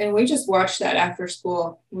yeah, and we just watched that after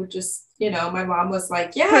school. We just, my mom was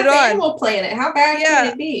like, "Yeah, it's Animal Planet. How bad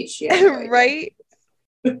can it be?" Right?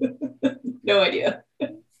 No idea.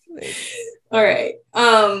 All right.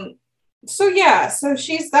 So that's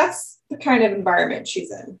the kind of environment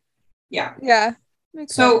she's in. Yeah. Yeah.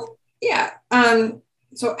 So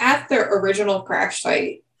so at the original crash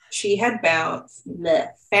site, she had found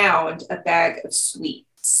a bag of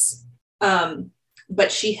sweets, but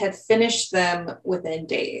she had finished them within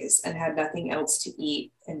days and had nothing else to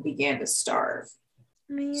eat and began to starve.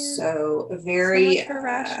 Man, so very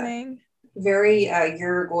rationing. Very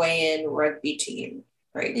Uruguayan rugby team,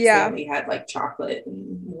 right? Yeah, they only had like chocolate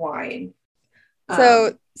and wine.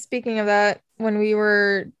 So speaking of that, when we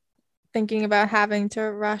were thinking about having to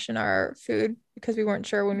ration our food because we weren't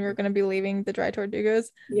sure when we were going to be leaving the Dry Tortugas,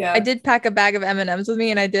 I did pack a bag of M&Ms with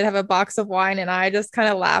me, and I did have a box of wine, and I just kind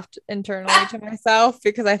of laughed internally to myself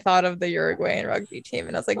because I thought of the Uruguayan rugby team,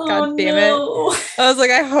 and I was like, God damn it. I was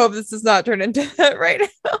like, I hope this does not turn into that right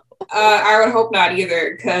now. I would hope not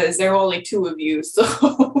either, because there are only two of you, so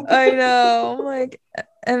I know, like,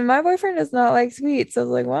 and my boyfriend does not like sweets, so I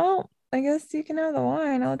was like, well, I guess you can have the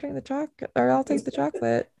wine, I'll drink the chocolate, or I'll take the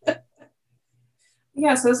chocolate.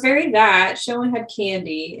 Yeah, so it's very that. She only had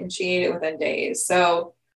candy and she ate it within days.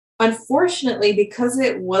 So unfortunately, because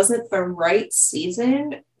it wasn't the right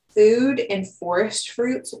season, food and forest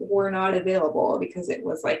fruits were not available because it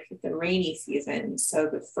was like the rainy season. So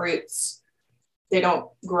the fruits, they don't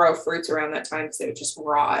grow fruits around that time, so it just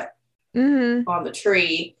rot on the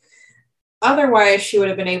tree. Otherwise, she would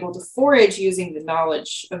have been able to forage using the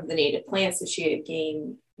knowledge of the native plants that she had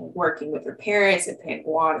gained working with her parents at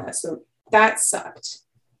Panguana. So that sucked.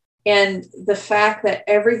 And the fact that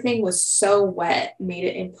everything was so wet made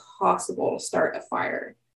it impossible to start a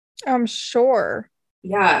fire. I'm sure.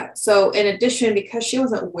 Yeah. So, in addition, because she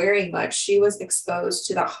wasn't wearing much, she was exposed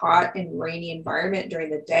to the hot and rainy environment during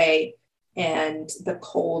the day and the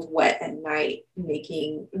cold, wet at night,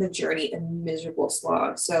 making the journey a miserable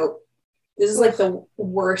slog. So, this is like the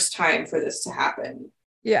worst time for this to happen.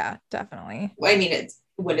 Yeah, definitely. I mean, it's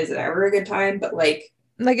when is it ever a good time? But like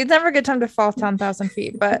it's never a good time to fall 10,000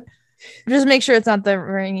 feet, but just make sure it's not the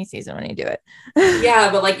rainy season when you do it.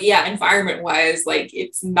 yeah, but like, yeah, environment wise, like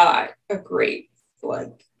it's not a great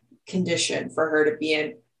like condition for her to be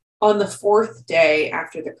in. On the fourth day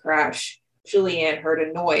after the crash, Julianne heard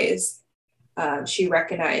a noise she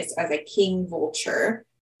recognized as a king vulture.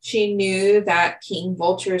 She knew that king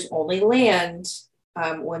vultures only land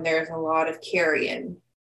when there's a lot of carrion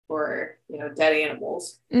or, dead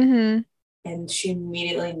animals. Mm-hmm. And she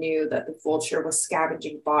immediately knew that the vulture was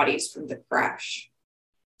scavenging bodies from the crash.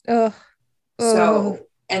 Ugh. So,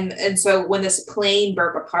 and so when this plane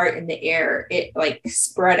broke apart in the air, it like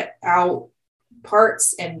spread out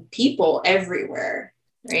parts and people everywhere,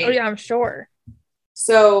 right? Oh yeah, I'm sure.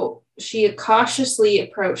 So she cautiously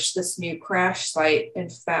approached this new crash site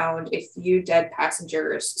and found a few dead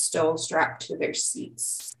passengers still strapped to their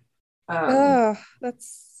seats.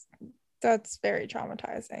 That's very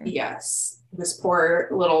traumatizing. Yes. This poor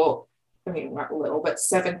little, I mean, not little, but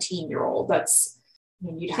 17-year-old. She's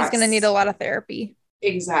going to need a lot of therapy.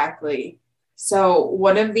 Exactly. So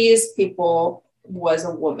one of these people was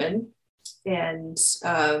a woman, and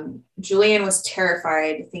Julianne was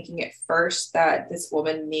terrified, thinking at first that this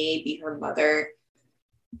woman may be her mother.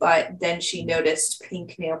 But then she noticed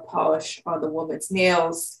pink nail polish on the woman's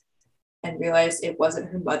nails and realized it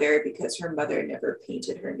wasn't her mother because her mother never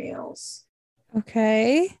painted her nails.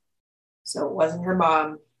 Okay. So it wasn't her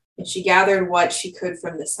mom. And she gathered what she could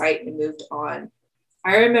from the site and moved on.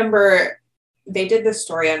 I remember they did this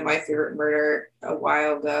story on My Favorite Murder a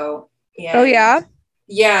while ago. And oh, yeah?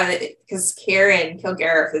 Yeah, because Karen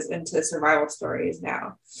Kilgariff is into survival stories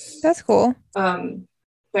now. That's cool. But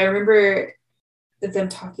I remember them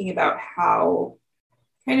talking about how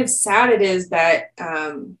kind of sad it is that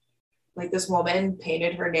like this woman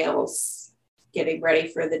painted her nails getting ready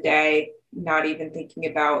for the day, not even thinking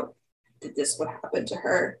about that this would happen to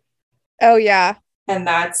her. Oh yeah. And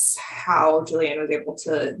that's how Julianne was able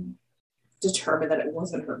to determine that it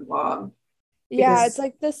wasn't her mom. Yeah, it's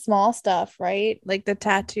like the small stuff, right? Like the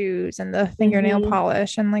tattoos and the fingernail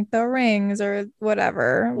polish and like the rings or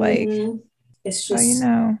whatever. Like it's just,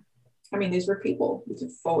 I mean, these were people. These are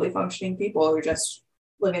fully functioning people who are just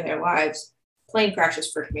living their lives. Plane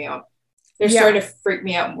crashes freak me out. They're starting to freak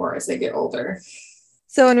me out more as they get older.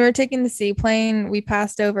 So when we were taking the seaplane, we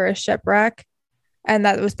passed over a shipwreck, and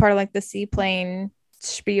that was part of like the seaplane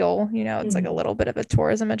spiel. It's like a little bit of a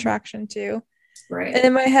tourism attraction too. Right. And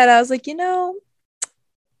in my head, I was like,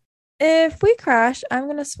 if we crash, I'm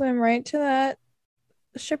going to swim right to that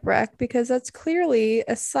shipwreck because that's clearly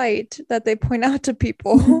a site that they point out to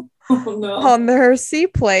people on their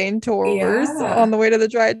seaplane tours on the way to the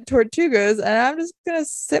Dry Tortugas. And I'm just going to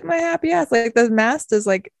sit my happy ass. Like the mast is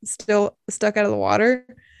like still stuck out of the water.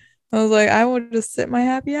 I was like, I will just sit my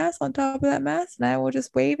happy ass on top of that mast and I will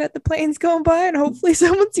just wave at the planes going by and hopefully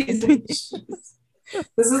someone sees me.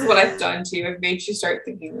 This is what I've done to you. I've made you start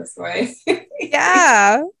thinking this way.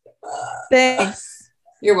 Yeah. Thanks.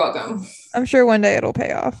 You're welcome. I'm sure one day it'll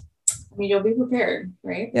pay off. I mean, you'll be prepared,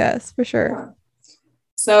 right? Yes, for sure. Yeah.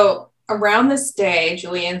 So around this day,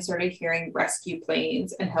 Julianne started hearing rescue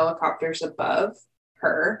planes and helicopters above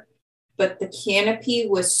her, but the canopy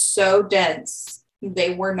was so dense,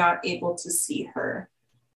 they were not able to see her.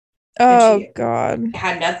 Oh, God.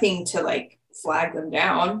 Had nothing to like flag them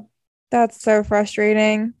down. That's so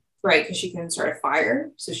frustrating. Right, because she couldn't start a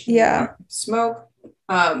fire, so she couldn't smoke.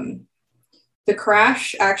 The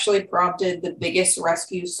crash actually prompted the biggest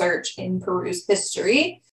rescue search in Peru's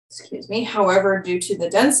history. Excuse me. However, due to the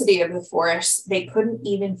density of the forest, they couldn't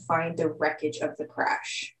even find the wreckage of the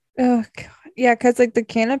crash. Oh, God. Yeah, because like the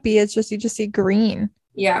canopy, it's just, you just see green.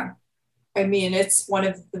 Yeah. I mean, it's one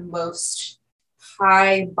of the most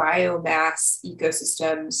high biomass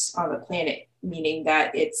ecosystems on the planet, meaning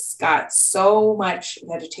that it's got so much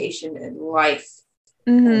vegetation and life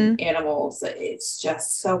and animals that it's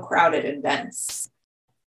just so crowded and dense.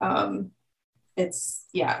 So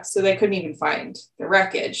they couldn't even find the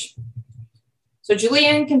wreckage. So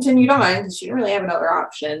Julianne continued on because she didn't really have another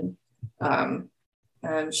option.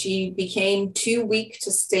 She became too weak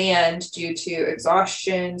to stand due to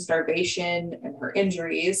exhaustion, starvation, and her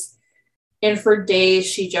injuries. And for days,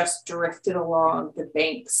 she just drifted along the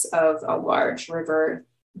banks of a large river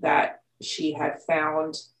that she had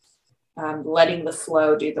found, letting the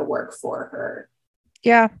flow do the work for her.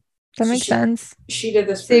 Yeah, that makes sense. She did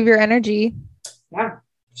this. Save your energy. Yeah,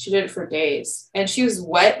 she did it for days. And she was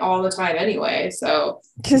wet all the time anyway. So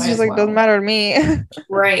Because she's like, doesn't matter to me.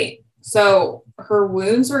 Right. So her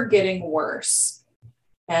wounds were getting worse.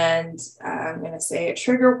 And I'm going to say a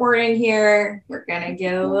trigger warning here. We're going to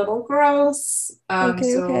get a little gross. So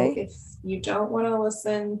if you don't want to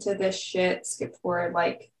listen to this shit, skip forward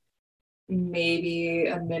like maybe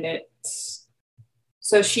a minute.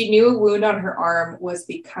 So she knew a wound on her arm was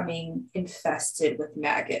becoming infested with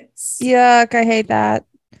maggots. Yuck, I hate that.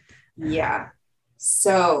 Yeah.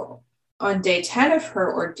 So on day 10 of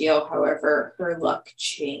her ordeal, however, her luck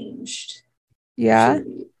changed. Yeah.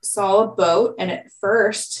 She saw a boat, and at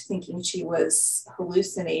first, thinking she was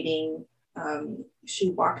hallucinating, she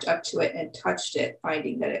walked up to it and touched it,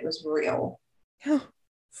 finding that it was real.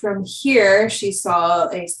 From here, she saw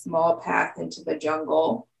a small path into the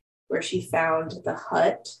jungle where she found the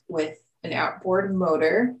hut with an outboard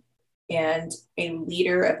motor and a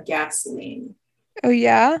liter of gasoline. Oh,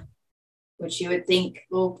 yeah? Which you would think,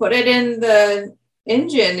 we'll put it in the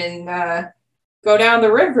engine and go down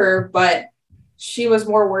the river, but she was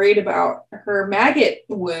more worried about her maggot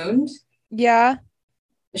wound. Yeah.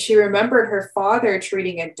 She remembered her father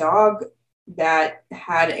treating a dog that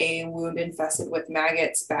had a wound infested with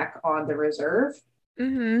maggots back on the reserve.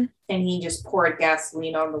 Mm-hmm. And he just poured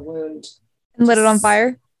gasoline on the wound. And lit it on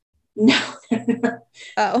fire? No.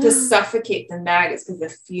 Oh. To suffocate the maggots, because the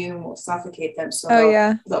fume will suffocate them.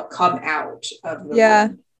 So they'll come out of the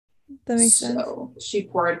wound. That makes sense. So she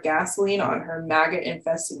poured gasoline on her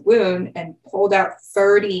maggot-infested wound and pulled out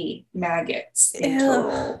 30 maggots in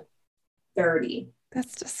total. 30.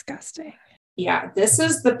 That's disgusting. Yeah, this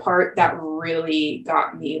is the part that really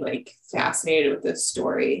got me like fascinated with this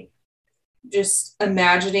story. Just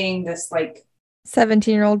imagining this like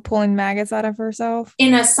 17-year-old pulling maggots out of herself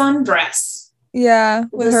in a sundress. Yeah,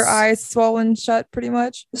 with her eyes swollen shut pretty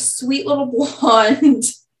much. Sweet little blonde.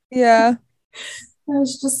 Yeah. I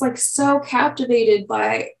was just like so captivated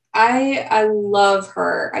by I love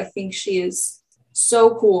her. I think she is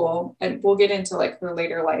so cool, and we'll get into like her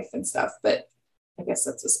later life and stuff, but I guess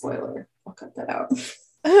that's a spoiler. I'll cut that out.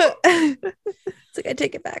 It's like I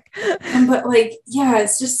take it back. But like, yeah,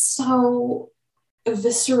 it's just so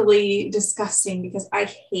viscerally disgusting because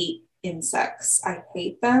I hate insects. I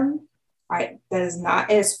hate them.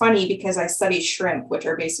 It's funny because I study shrimp, which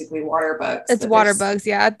are basically water bugs. It's water bugs,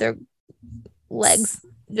 yeah. They're legs.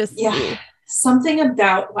 Just something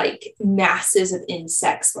about like masses of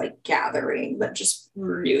insects like gathering that just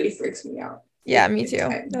really freaks me out. Yeah, me too.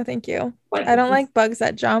 No, thank you. Like, I don't like bugs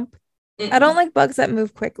that jump. I don't like bugs that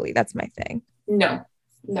move quickly. That's my thing. No.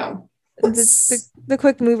 The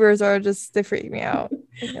quick movers they freak me out.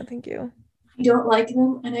 Like, no, thank you. I don't like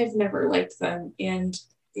them, and I've never liked them. And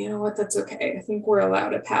you know what? That's okay. I think we're allowed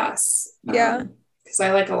to pass. Yeah. Because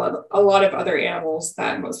I like a lot of other animals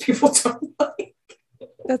that most people don't like.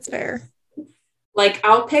 That's fair. Like,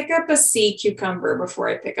 I'll pick up a sea cucumber before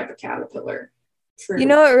I pick up a caterpillar. True. You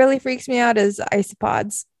know what really freaks me out is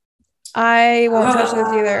isopods. I won't touch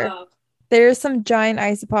those either. There's some giant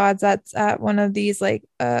isopods that's at one of these like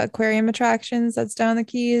aquarium attractions that's down the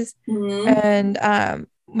Keys. Mm-hmm. And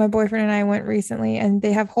my boyfriend and I went recently, and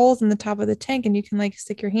they have holes in the top of the tank, and you can like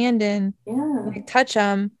stick your hand in, and, like, touch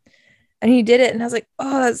them. And he did it, and I was like,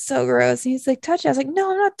 "Oh, that's so gross." And he's like, "Touch it." I was like,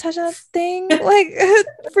 "No, I'm not touching that thing." Like, it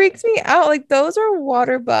freaks me out. Like, those are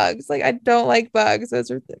water bugs. Like, I don't like bugs.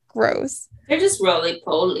 Those are gross. They're just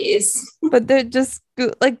roly-polies. But they're just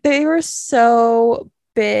like, they were so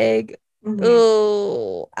big. Mm-hmm.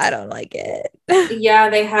 Oh, I don't like it. Yeah,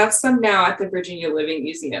 they have some now at the Virginia Living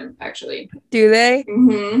Museum, actually. Do they?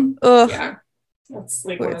 Mm-hmm. Ugh. Yeah. That's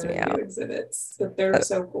like one of the new exhibits. But they're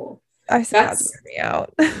so cool. That's weird me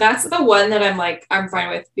out. That's the one that I'm fine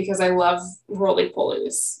with because I love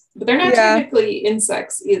roly-polies. But they're not technically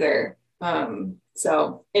insects either.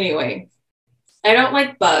 So anyway, I don't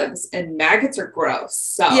like bugs, and maggots are gross.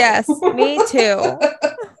 So yes, me too.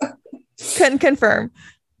 Couldn't confirm.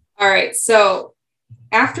 All right, so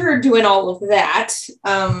after doing all of that,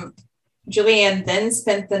 Julianne then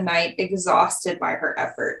spent the night exhausted by her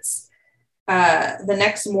efforts. The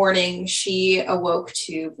next morning, she awoke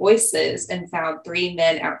to voices and found 3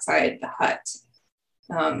 men outside the hut.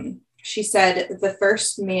 She said, "The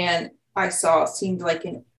first man I saw seemed like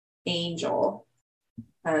an angel."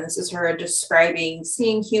 This is her describing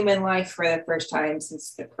seeing human life for the first time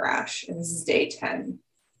since the crash. And this is day 10.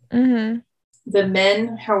 Mm-hmm. The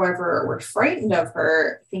men, however, were frightened of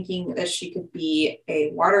her, thinking that she could be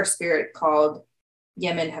a water spirit called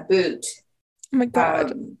Yemen Habut. Oh my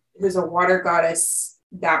God. Who's a water goddess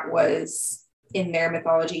that was, in their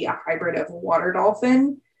mythology, a hybrid of a water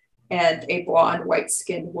dolphin and a blonde,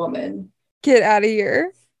 white-skinned woman. Get out of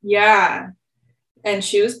here. Yeah. And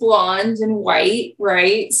she was blonde and white,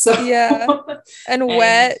 right? So Yeah. And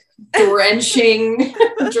wet. Drenched.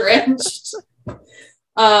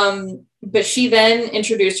 But she then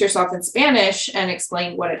introduced herself in Spanish and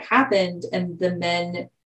explained what had happened, and the men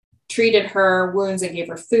treated her wounds and gave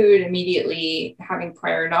her food immediately, having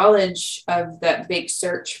prior knowledge of that big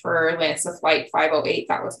search for Lanza Flight 508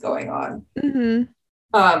 that was going on.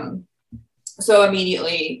 Mm-hmm. So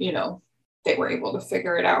immediately, they were able to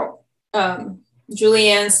figure it out.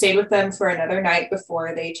 Julianne stayed with them for another night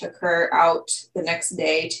before they took her out the next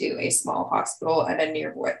day to a small hospital at a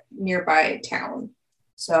nearby town.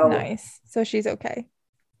 So nice. So she's okay.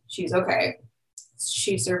 She's okay.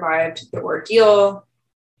 She survived the ordeal,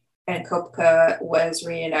 and Kopka was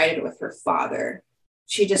reunited with her father.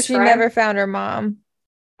 She never found her mom.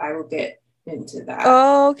 I will get into that.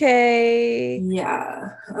 Okay. Yeah.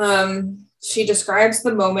 She describes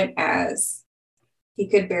the moment as, he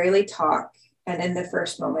could barely talk, and in the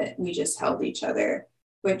first moment we just held each other,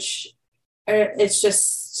 which it's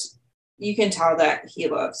just, you can tell that he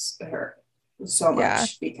loves her so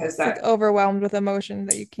much, because that's like overwhelmed with emotion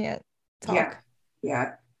that you can't talk.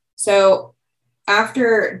 Yeah. So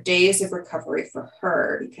after days of recovery for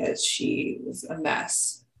her, because she was a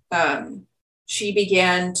mess, she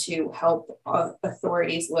began to help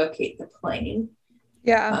authorities locate the plane.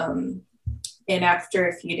 Yeah. And after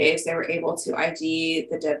a few days, they were able to ID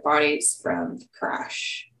the dead bodies from the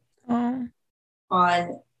crash. Oh.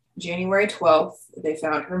 On January 12th, they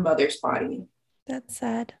found her mother's body. That's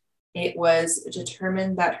sad. It was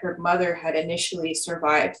determined that her mother had initially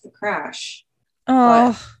survived the crash.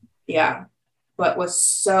 Oh. But was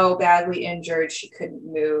so badly injured she couldn't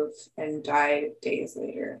move and died days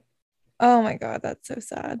later. Oh my God, that's so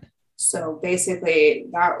sad. So basically,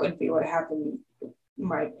 that would be what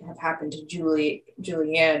might have happened to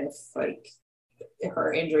Julianne if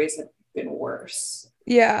her injuries had been worse.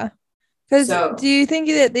 Yeah. Because do you think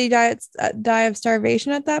that they die of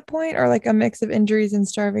starvation at that point, or like a mix of injuries and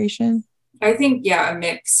starvation? I think, a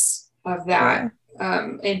mix of that,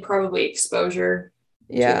 and probably exposure.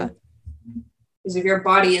 Yeah. Because if your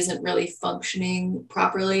body isn't really functioning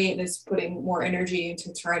properly and is putting more energy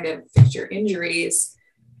into trying to fix your injuries,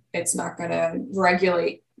 it's not going to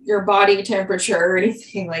regulate your body temperature or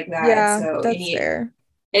anything like that. Yeah, so that's fair.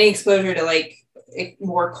 Any exposure to like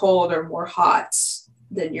more cold or more hot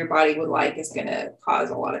than your body would like is going to cause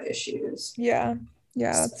a lot of issues. Yeah,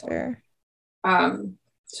 that's fair.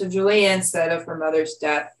 So Julianne said of her mother's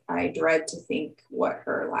death, "I dread to think what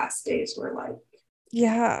her last days were like."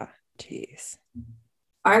 Yeah, jeez.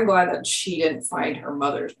 I'm glad that she didn't find her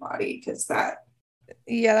mother's body, because that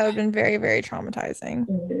would have been very, very traumatizing.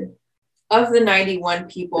 Mm-hmm. Of the 91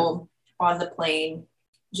 people on the plane,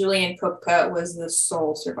 Julianne Kopka was the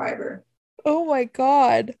sole survivor. Oh my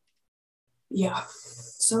God. Yeah.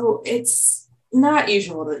 So it's not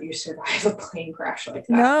usual that you survive a plane crash like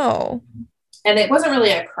that. No. And it wasn't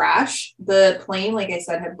really a crash. The plane, like I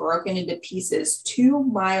said, had broken into pieces 2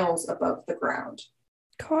 miles above the ground.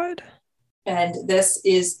 God. And this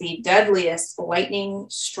is the deadliest lightning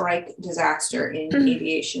strike disaster in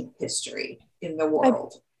aviation history in the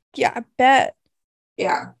world. I bet.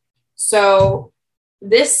 Yeah. So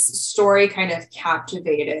this story kind of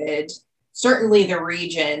captivated certainly the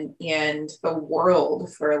region and the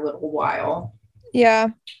world for a little while. Yeah.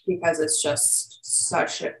 Because it's just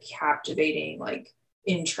such a captivating,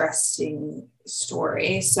 interesting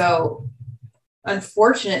story. So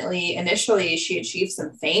unfortunately, initially she achieved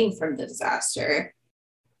some fame from the disaster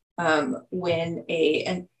when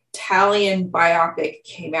an Italian biopic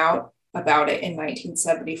came out about it in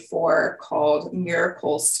 1974 called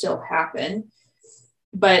Miracles Still Happen.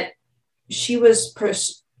 But she was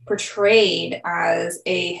portrayed as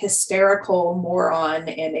a hysterical moron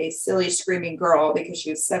and a silly screaming girl because she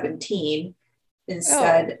was 17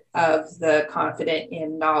 instead of the confident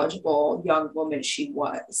and knowledgeable young woman she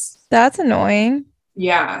was. That's annoying.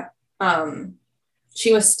 Yeah.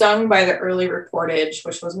 She was stung by the early reportage,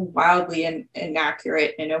 which was wildly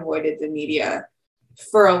inaccurate and avoided the media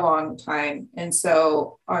for a long time. And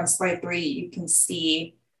so on slide 3, you can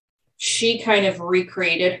see she kind of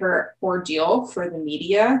recreated her ordeal for the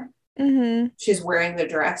media. Mm-hmm. She's wearing the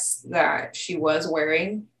dress that she was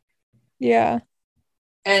wearing. Yeah.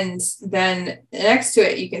 And then next to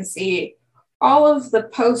it, you can see all of the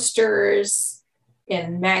posters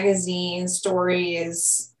and magazine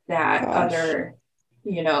stories that other,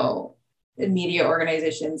 media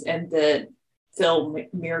organizations and the film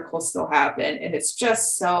Miracles Still Happen, and it's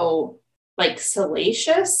just so like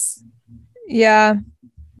salacious. Yeah.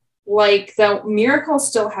 Like the Miracles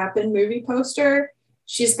Still Happen movie poster,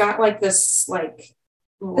 she's got like this like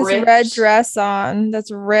This red dress on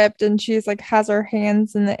that's ripped, and she's like has her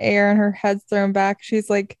hands in the air and her head's thrown back.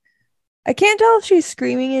 She's like, I can't tell if she's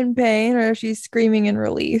screaming in pain or if she's screaming in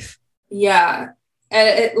relief. Yeah. And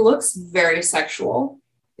it looks very sexual.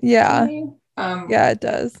 Yeah. Yeah, it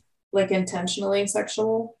does. Like intentionally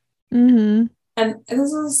sexual. Mm-hmm. And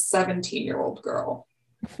this is a 17-year-old girl.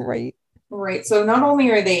 Right. Right. So not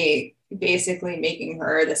only are they basically making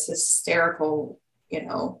her this hysterical,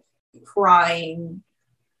 crying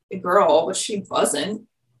girl, but she wasn't.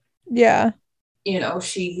 Yeah.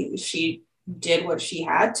 She did what she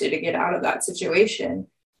had to get out of that situation.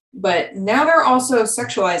 But now they're also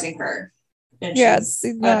sexualizing her. And it's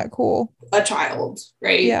not cool. A child,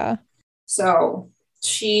 right? Yeah. So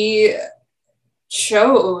she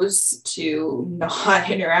chose to not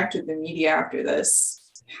interact with the media after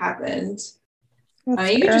this happened. You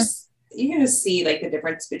can just see like the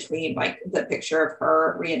difference between like the picture of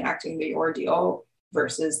her reenacting the ordeal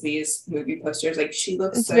versus these movie posters. Like she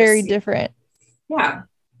looks very different. Yeah.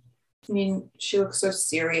 I mean, she looks so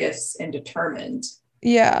serious and determined.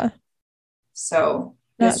 Yeah. So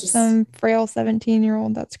not just some frail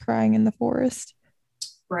 17-year-old that's crying in the forest.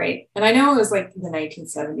 Right. And I know it was like the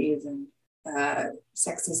 1970s and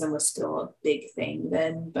sexism was still a big thing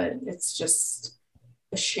then, but it's just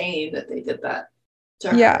a shame that they did that to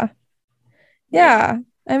her. Yeah.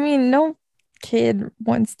 I mean, no kid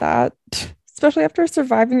wants that, especially after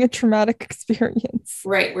surviving a traumatic experience.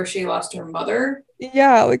 Right, where she lost her mother.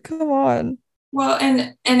 Yeah, like come on. Well,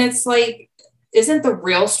 and it's like, isn't the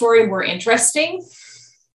real story more interesting?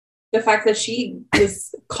 The fact that she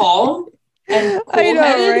is calm and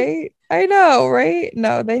cool-headed. I know, right?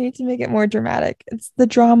 No, they need to make it more dramatic. It's the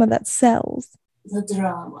drama that sells. The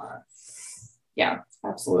drama. Yeah,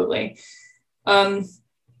 absolutely.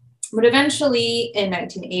 But eventually in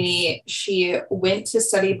 1980, she went to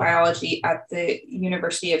study biology at the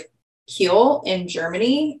University of Kiel in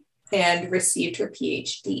Germany and received her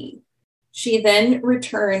PhD. She then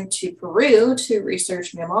returned to Peru to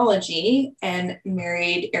research mammalogy and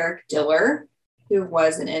married Eric Diller, who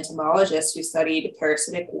was an entomologist who studied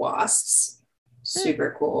parasitic wasps.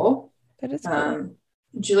 Super cool. That is cool.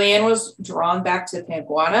 Julianne was drawn back to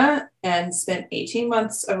Panguana and spent 18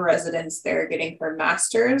 months of residence there getting her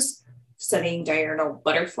master's studying diurnal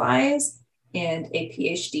butterflies and a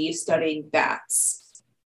PhD studying bats.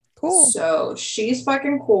 Cool. So she's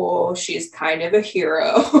fucking cool. She's kind of a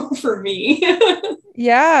hero for me.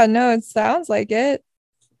 Yeah, no, it sounds like it.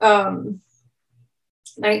 19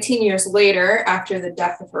 years later, after the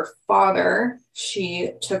death of her father,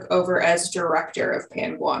 she took over as director of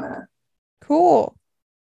Panguana. Cool.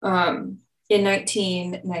 In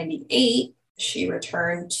 1998, she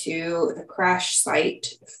returned to the crash site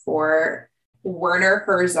for Werner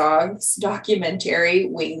Herzog's documentary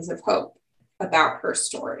Wings of Hope about her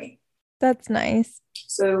story. That's nice.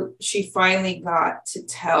 So she finally got to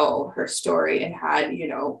tell her story and had,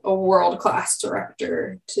 a world-class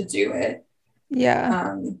director to do it.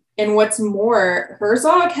 Yeah. And what's more,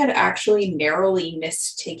 Herzog had actually narrowly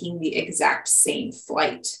missed taking the exact same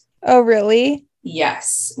flight. Oh, really?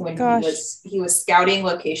 Yes, when he was scouting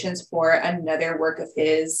locations for another work of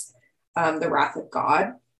his, The Wrath of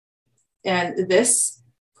God. And this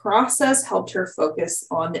process helped her focus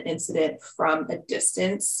on the incident from a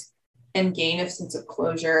distance and gain a sense of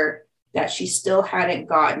closure that she still hadn't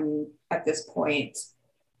gotten at this point,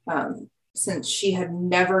 since she had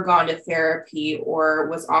never gone to therapy or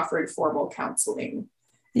was offered formal counseling.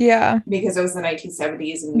 Yeah. Because it was the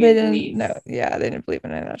 1970s and they didn't believe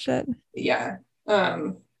in any of that shit. Yeah.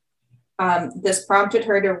 This prompted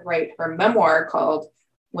her to write her memoir called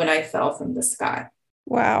When I Fell from the Sky.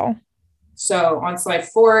 Wow. So on slide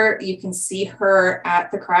 4, you can see her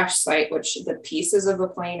at the crash site, which the pieces of the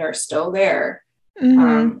plane are still there,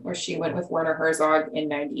 where she went with Werner Herzog in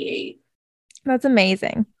 98. That's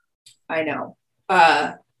amazing. I know.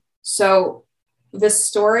 So the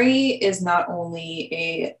story is not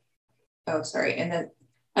only and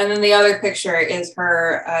then the other picture is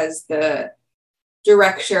her as the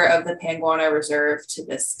director of the Panguana Reserve to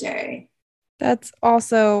this day. That's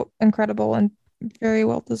also incredible and very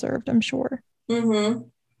well deserved, I'm sure. Mm-hmm.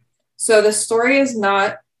 So the story is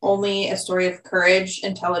not only a story of courage,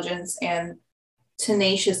 intelligence, and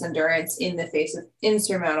tenacious endurance in the face of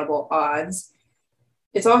insurmountable odds.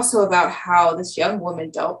 It's also about how this young woman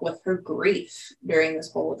dealt with her grief during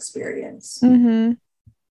this whole experience. Mm-hmm.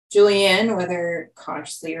 Julianne, whether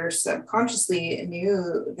consciously or subconsciously,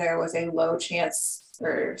 knew there was a high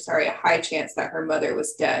chance that her mother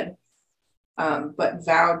was dead, but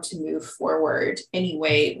vowed to move forward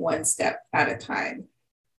anyway, one step at a time,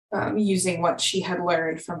 using what she had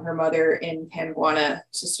learned from her mother in Panguana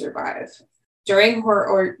to survive. During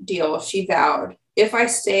her ordeal, she vowed, "If I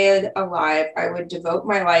stayed alive, I would devote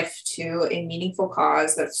my life to a meaningful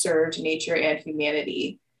cause that served nature and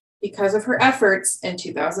humanity." Because of her efforts, in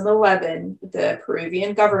 2011, the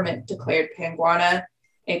Peruvian government declared Panguana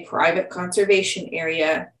a private conservation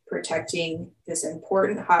area, protecting this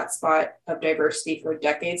important hotspot of diversity for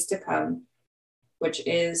decades to come, which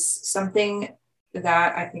is something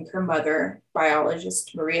that I think her mother,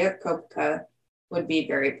 biologist Maria Kopka, would be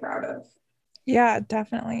very proud of. Yeah,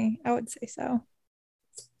 definitely. I would say so.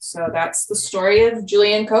 So that's the story of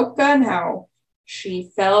Julianne Kopka and how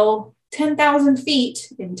she fell 10,000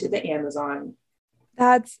 feet into the Amazon.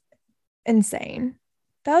 That's insane.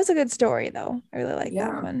 That was a good story, though. I really like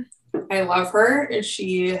that one. I love her.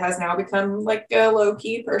 She has now become like a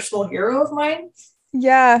low-key personal hero of mine.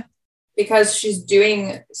 Yeah. Because she's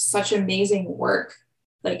doing such amazing work,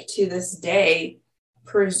 like to this day,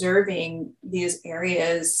 preserving these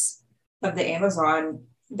areas of the Amazon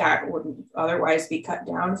that wouldn't otherwise be cut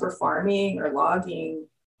down for farming or logging.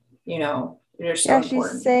 You know, they're so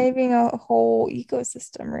important. She's saving a whole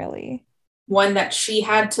ecosystem, really. One that she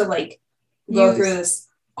had to like go through this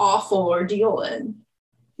awful ordeal in.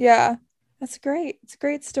 Yeah, that's great. It's a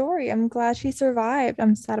great story. I'm glad she survived.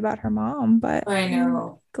 I'm sad about her mom, but I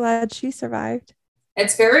know. I'm glad she survived.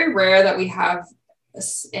 It's very rare that we have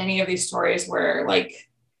any of these stories where like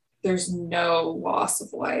there's no loss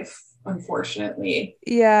of life, unfortunately.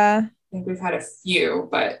 Yeah. I think we've had a few,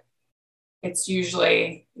 but it's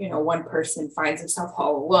usually, you know, one person finds himself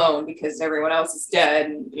all alone because everyone else is dead,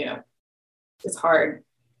 and, you know, it's hard.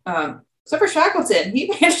 Except for Shackleton. He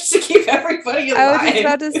managed to keep everybody alive. I was just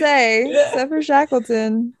about to say, except for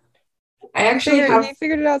Shackleton. I actually he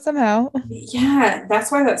figured it out somehow. Yeah,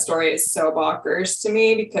 that's why that story is so bonkers to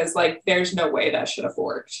me, because like there's no way that should have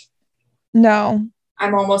worked. No.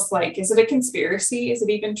 I'm almost like, is it a conspiracy? Is it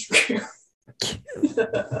even true?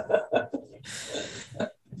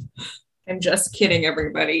 I'm just kidding,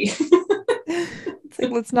 everybody. It's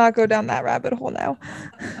like, let's not go down that rabbit hole now.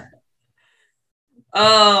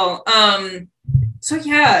 So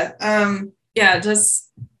yeah, it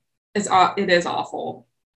is awful,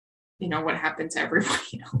 you know, what happened to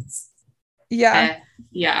everybody else. Yeah.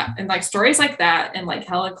 And like stories like that, and like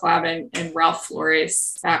Helen Clapp and Ralph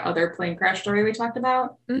Flores, that other plane crash story we talked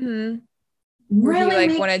about. Mm-hmm. Where he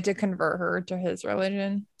like wanted to convert her to his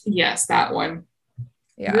religion. Yes, that one.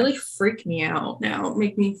 Yeah. Really freak me out now.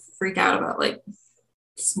 Make me freak out about like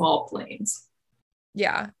small planes.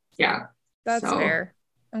 Yeah. Yeah. That's fair.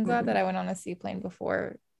 I'm glad that I went on a seaplane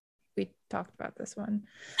before we talked about this one.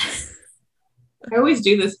 I always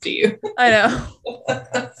do this to you. I know.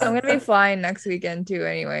 I'm going to be flying next weekend too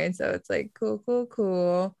anyway. So it's like,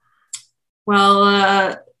 cool.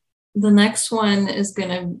 Well, the next one is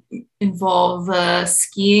going to involve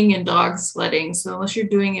skiing and dog sledding. So unless you're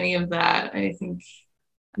doing any of that, I think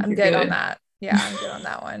I'm good on that. Yeah, I'm good on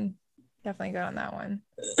that one. Definitely good on that one.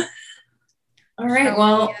 All right.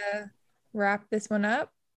 Well, wrap this one up.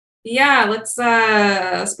 Yeah, let's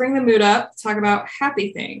bring the mood up. Talk about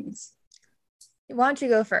happy things. Why don't you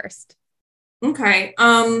go first? Okay.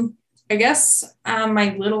 I guess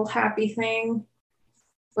my little happy thing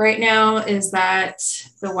right now is that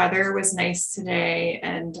the weather was nice today,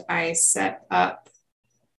 and I set up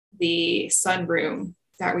the sunroom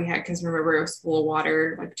that we had, because remember it was full of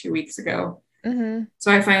water like 2 weeks ago. Mm-hmm.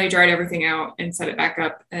 So I finally dried everything out and set it back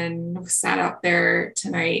up, and sat out there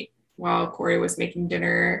tonight while Corey was making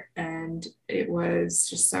dinner, and it was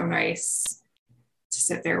just so nice to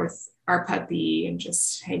sit there with our puppy and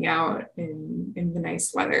just hang out in the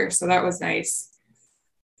nice weather. So that was nice.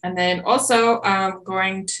 And then also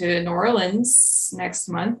going to New Orleans next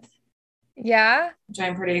month. Yeah. Which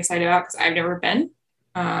I'm pretty excited about because I've never been.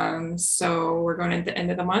 So we're going at the end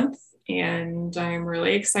of the month, and I'm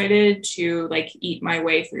really excited to like eat my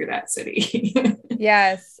way through that city.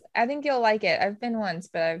 Yes, I think you'll like it. I've been once,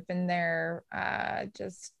 but I've been there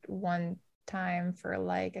just one time for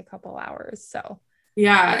like a couple hours. So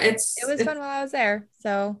yeah, it was fun while I was there.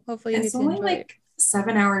 So hopefully it's only like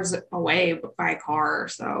 7 hours away by car.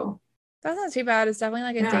 So that's not too bad. It's definitely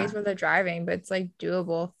like a day's worth of driving, but it's like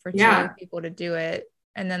doable for two people to do it.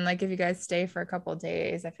 And then like if you guys stay for a couple of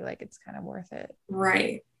days, I feel like it's kind of worth it.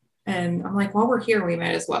 Right. And I'm like, while we're here, we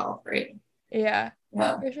might as well, right? Yeah,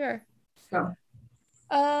 for sure. So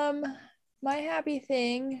my happy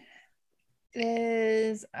thing,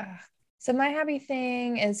 is so my happy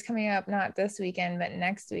thing is coming up not this weekend but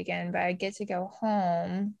next weekend, but I get to go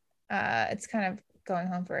home. It's kind of going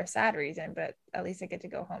home for a sad reason, but at least I get to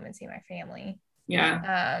go home and see my family.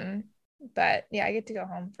 Yeah. But yeah, I get to go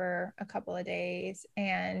home for a couple of days,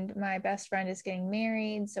 and my best friend is getting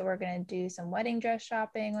married, so we're gonna do some wedding dress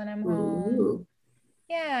shopping when I'm home. Ooh.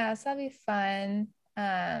 Yeah, so that'll be fun.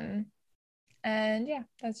 And yeah,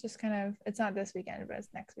 that's just kind of, it's not this weekend, but it's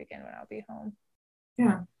next weekend when I'll be home.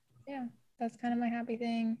 Yeah, that's kind of my happy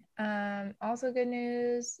thing. Also good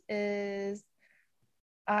news is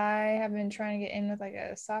I have been trying to get in with like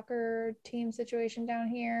a soccer team situation down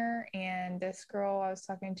here, and this girl I was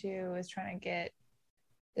talking to is trying to get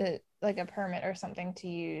like a permit or something to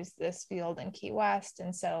use this field in Key West,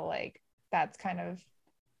 and so like that's kind of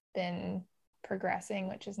been progressing,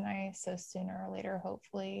 which is nice. So sooner or later,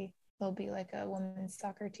 hopefully there'll be like a women's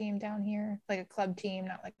soccer team down here, like a club team,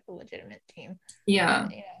 not like a legitimate team. Yeah.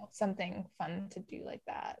 And, something fun to do like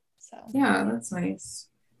that. So yeah, that's nice.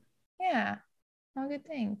 Yeah, all good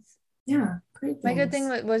things. Yeah, great. My good thing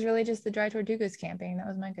was really just the Dry Tortugas camping. That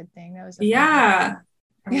was my good thing. That was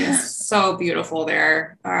so beautiful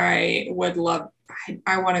there. I would love.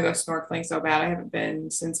 I want to go snorkeling so bad. I haven't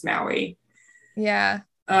been since Maui. Yeah.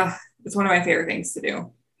 It's one of my favorite things to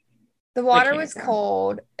do. The water was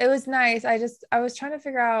cold. It was nice. I was trying to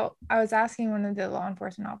figure out, I was asking one of the law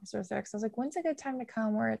enforcement officers there, because I was like, when's a good time to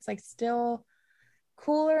come where it's like still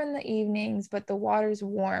cooler in the evenings, but the water's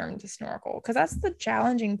warm to snorkel? Because that's the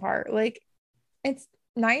challenging part. Like, it's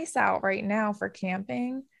nice out right now for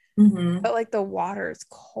camping, but like the water's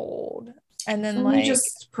cold. And then like, you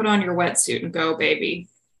just put on your wetsuit and go, baby.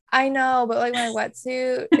 I know, but like my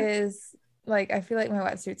wetsuit is like, I feel like my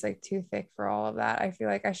wetsuit's like too thick for all of that. I feel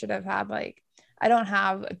like I should have had like, I don't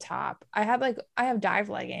have a top. I have dive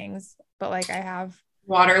leggings, but like I have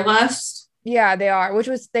Waterlust. Yeah, they are,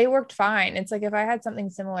 they worked fine. It's like if I had something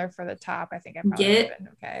similar for the top, I think I probably would have been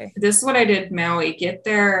okay. This is what I did in Maui. Get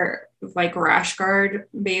their like rash guard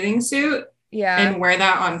bathing suit. Yeah. And wear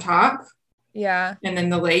that on top. Yeah. And then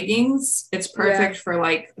the leggings. It's perfect for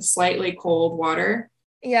like slightly cold water.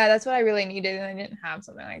 Yeah, that's what I really needed, and I didn't have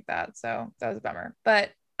something like that, so that was a bummer.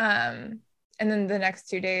 But and then the next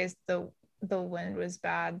 2 days the wind was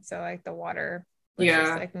bad, so like the water was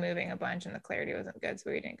just like moving a bunch and the clarity wasn't good,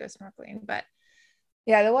 so we didn't go snorkeling. But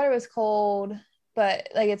yeah, the water was cold, but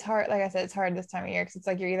like it's hard, like I said, it's hard this time of year because it's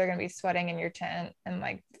like you're either going to be sweating in your tent and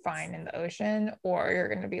like fine in the ocean, or you're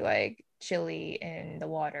going to be like chilly in the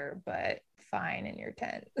water but fine in your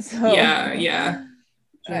tent. So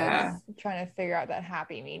trying to figure out that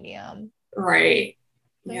happy medium. Right.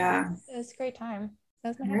 So, it was a great time. That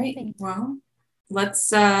was my happy thing. Well,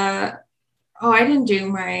 let's I didn't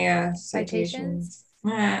do my citations.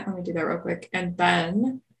 Let me do that real quick and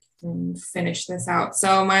then finish this out.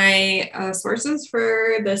 So my sources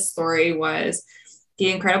for this story was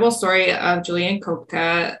The Incredible Story of Julian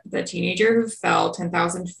Kopka, the teenager who fell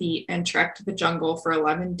 10,000 feet and trekked the jungle for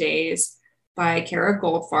 11 days by Kara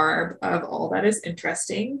Goldfarb of All That Is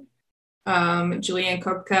Interesting. Julian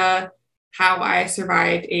Kopka, How I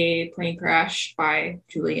Survived a Plane Crash by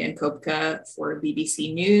Julian Kopka for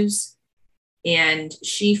BBC News. And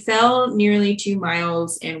She Fell Nearly 2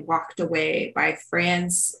 Miles and Walked Away by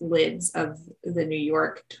Franz Lids of the New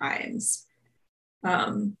York Times.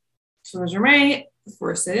 So those are my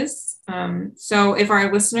sources. So if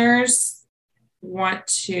our listeners want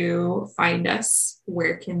to find us,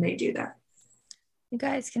 where can they do that? You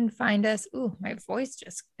guys can find us. Ooh, my voice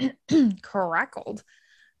just crackled.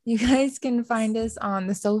 You guys can find us on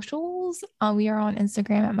the socials. We are on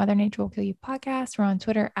Instagram at Mother Nature Will Kill You Podcast. We're on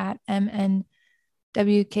Twitter at MNWKY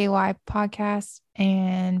Podcast.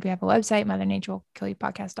 And we have a website,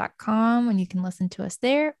 mothernaturewillkillyoupodcast.com, and you can listen to us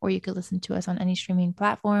there, or you could listen to us on any streaming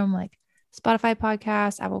platform like Spotify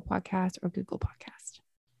Podcast, Apple Podcast, or Google Podcast.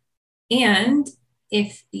 And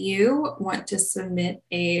if you want to submit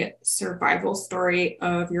a survival story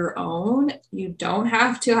of your own, you don't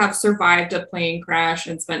have to have survived a plane crash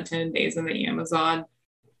and spent 10 days in the Amazon.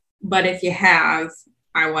 But if you have,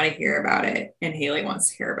 I want to hear about it, and Haley wants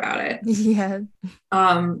to hear about it. Yeah.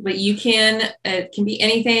 But it can be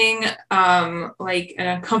anything, like an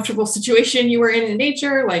uncomfortable situation you were in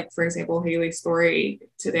nature, like for example, Haley's story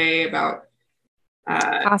today about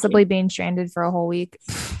possibly being stranded for a whole week.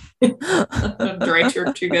 Dry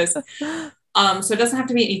Tortugas. So it doesn't have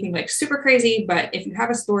to be anything like super crazy, but if you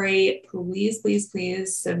have a story, please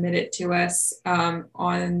submit it to us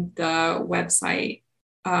on the website.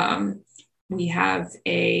 We have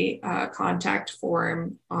a contact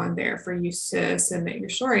form on there for you to submit your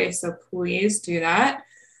story, so please do that.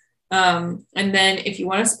 And then if you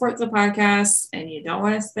want to support the podcast and you don't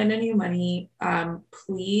want to spend any money,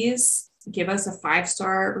 please give us a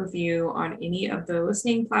 5-star review on any of the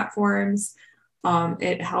listening platforms.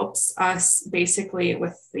 It helps us basically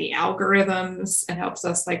with the algorithms. It helps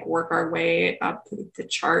us like work our way up the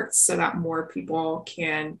charts so that more people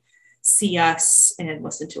can see us and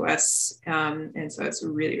listen to us. And so it's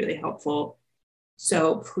really, really helpful.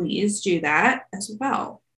 So please do that as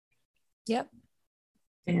well. Yep.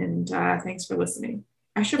 And thanks for listening.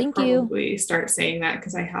 I should Thank probably start saying that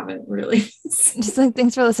because I haven't really. Just like,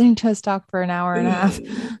 thanks for listening to us talk for an hour and a half.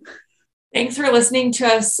 Thanks for listening to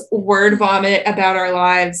us word vomit about our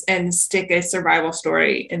lives and stick a survival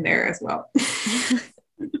story in there as well.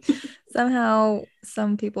 Somehow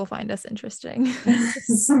some people find us interesting.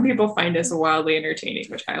 Some people find us wildly entertaining,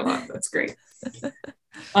 which I love. That's great.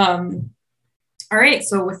 All right.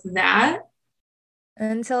 So with that,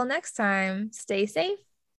 until next time, stay safe,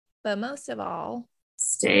 but most of all,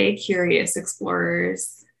 stay curious,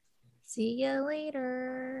 explorers. See you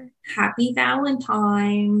later. Happy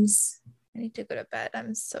Valentine's. I need to go to bed.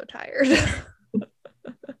 I'm so tired.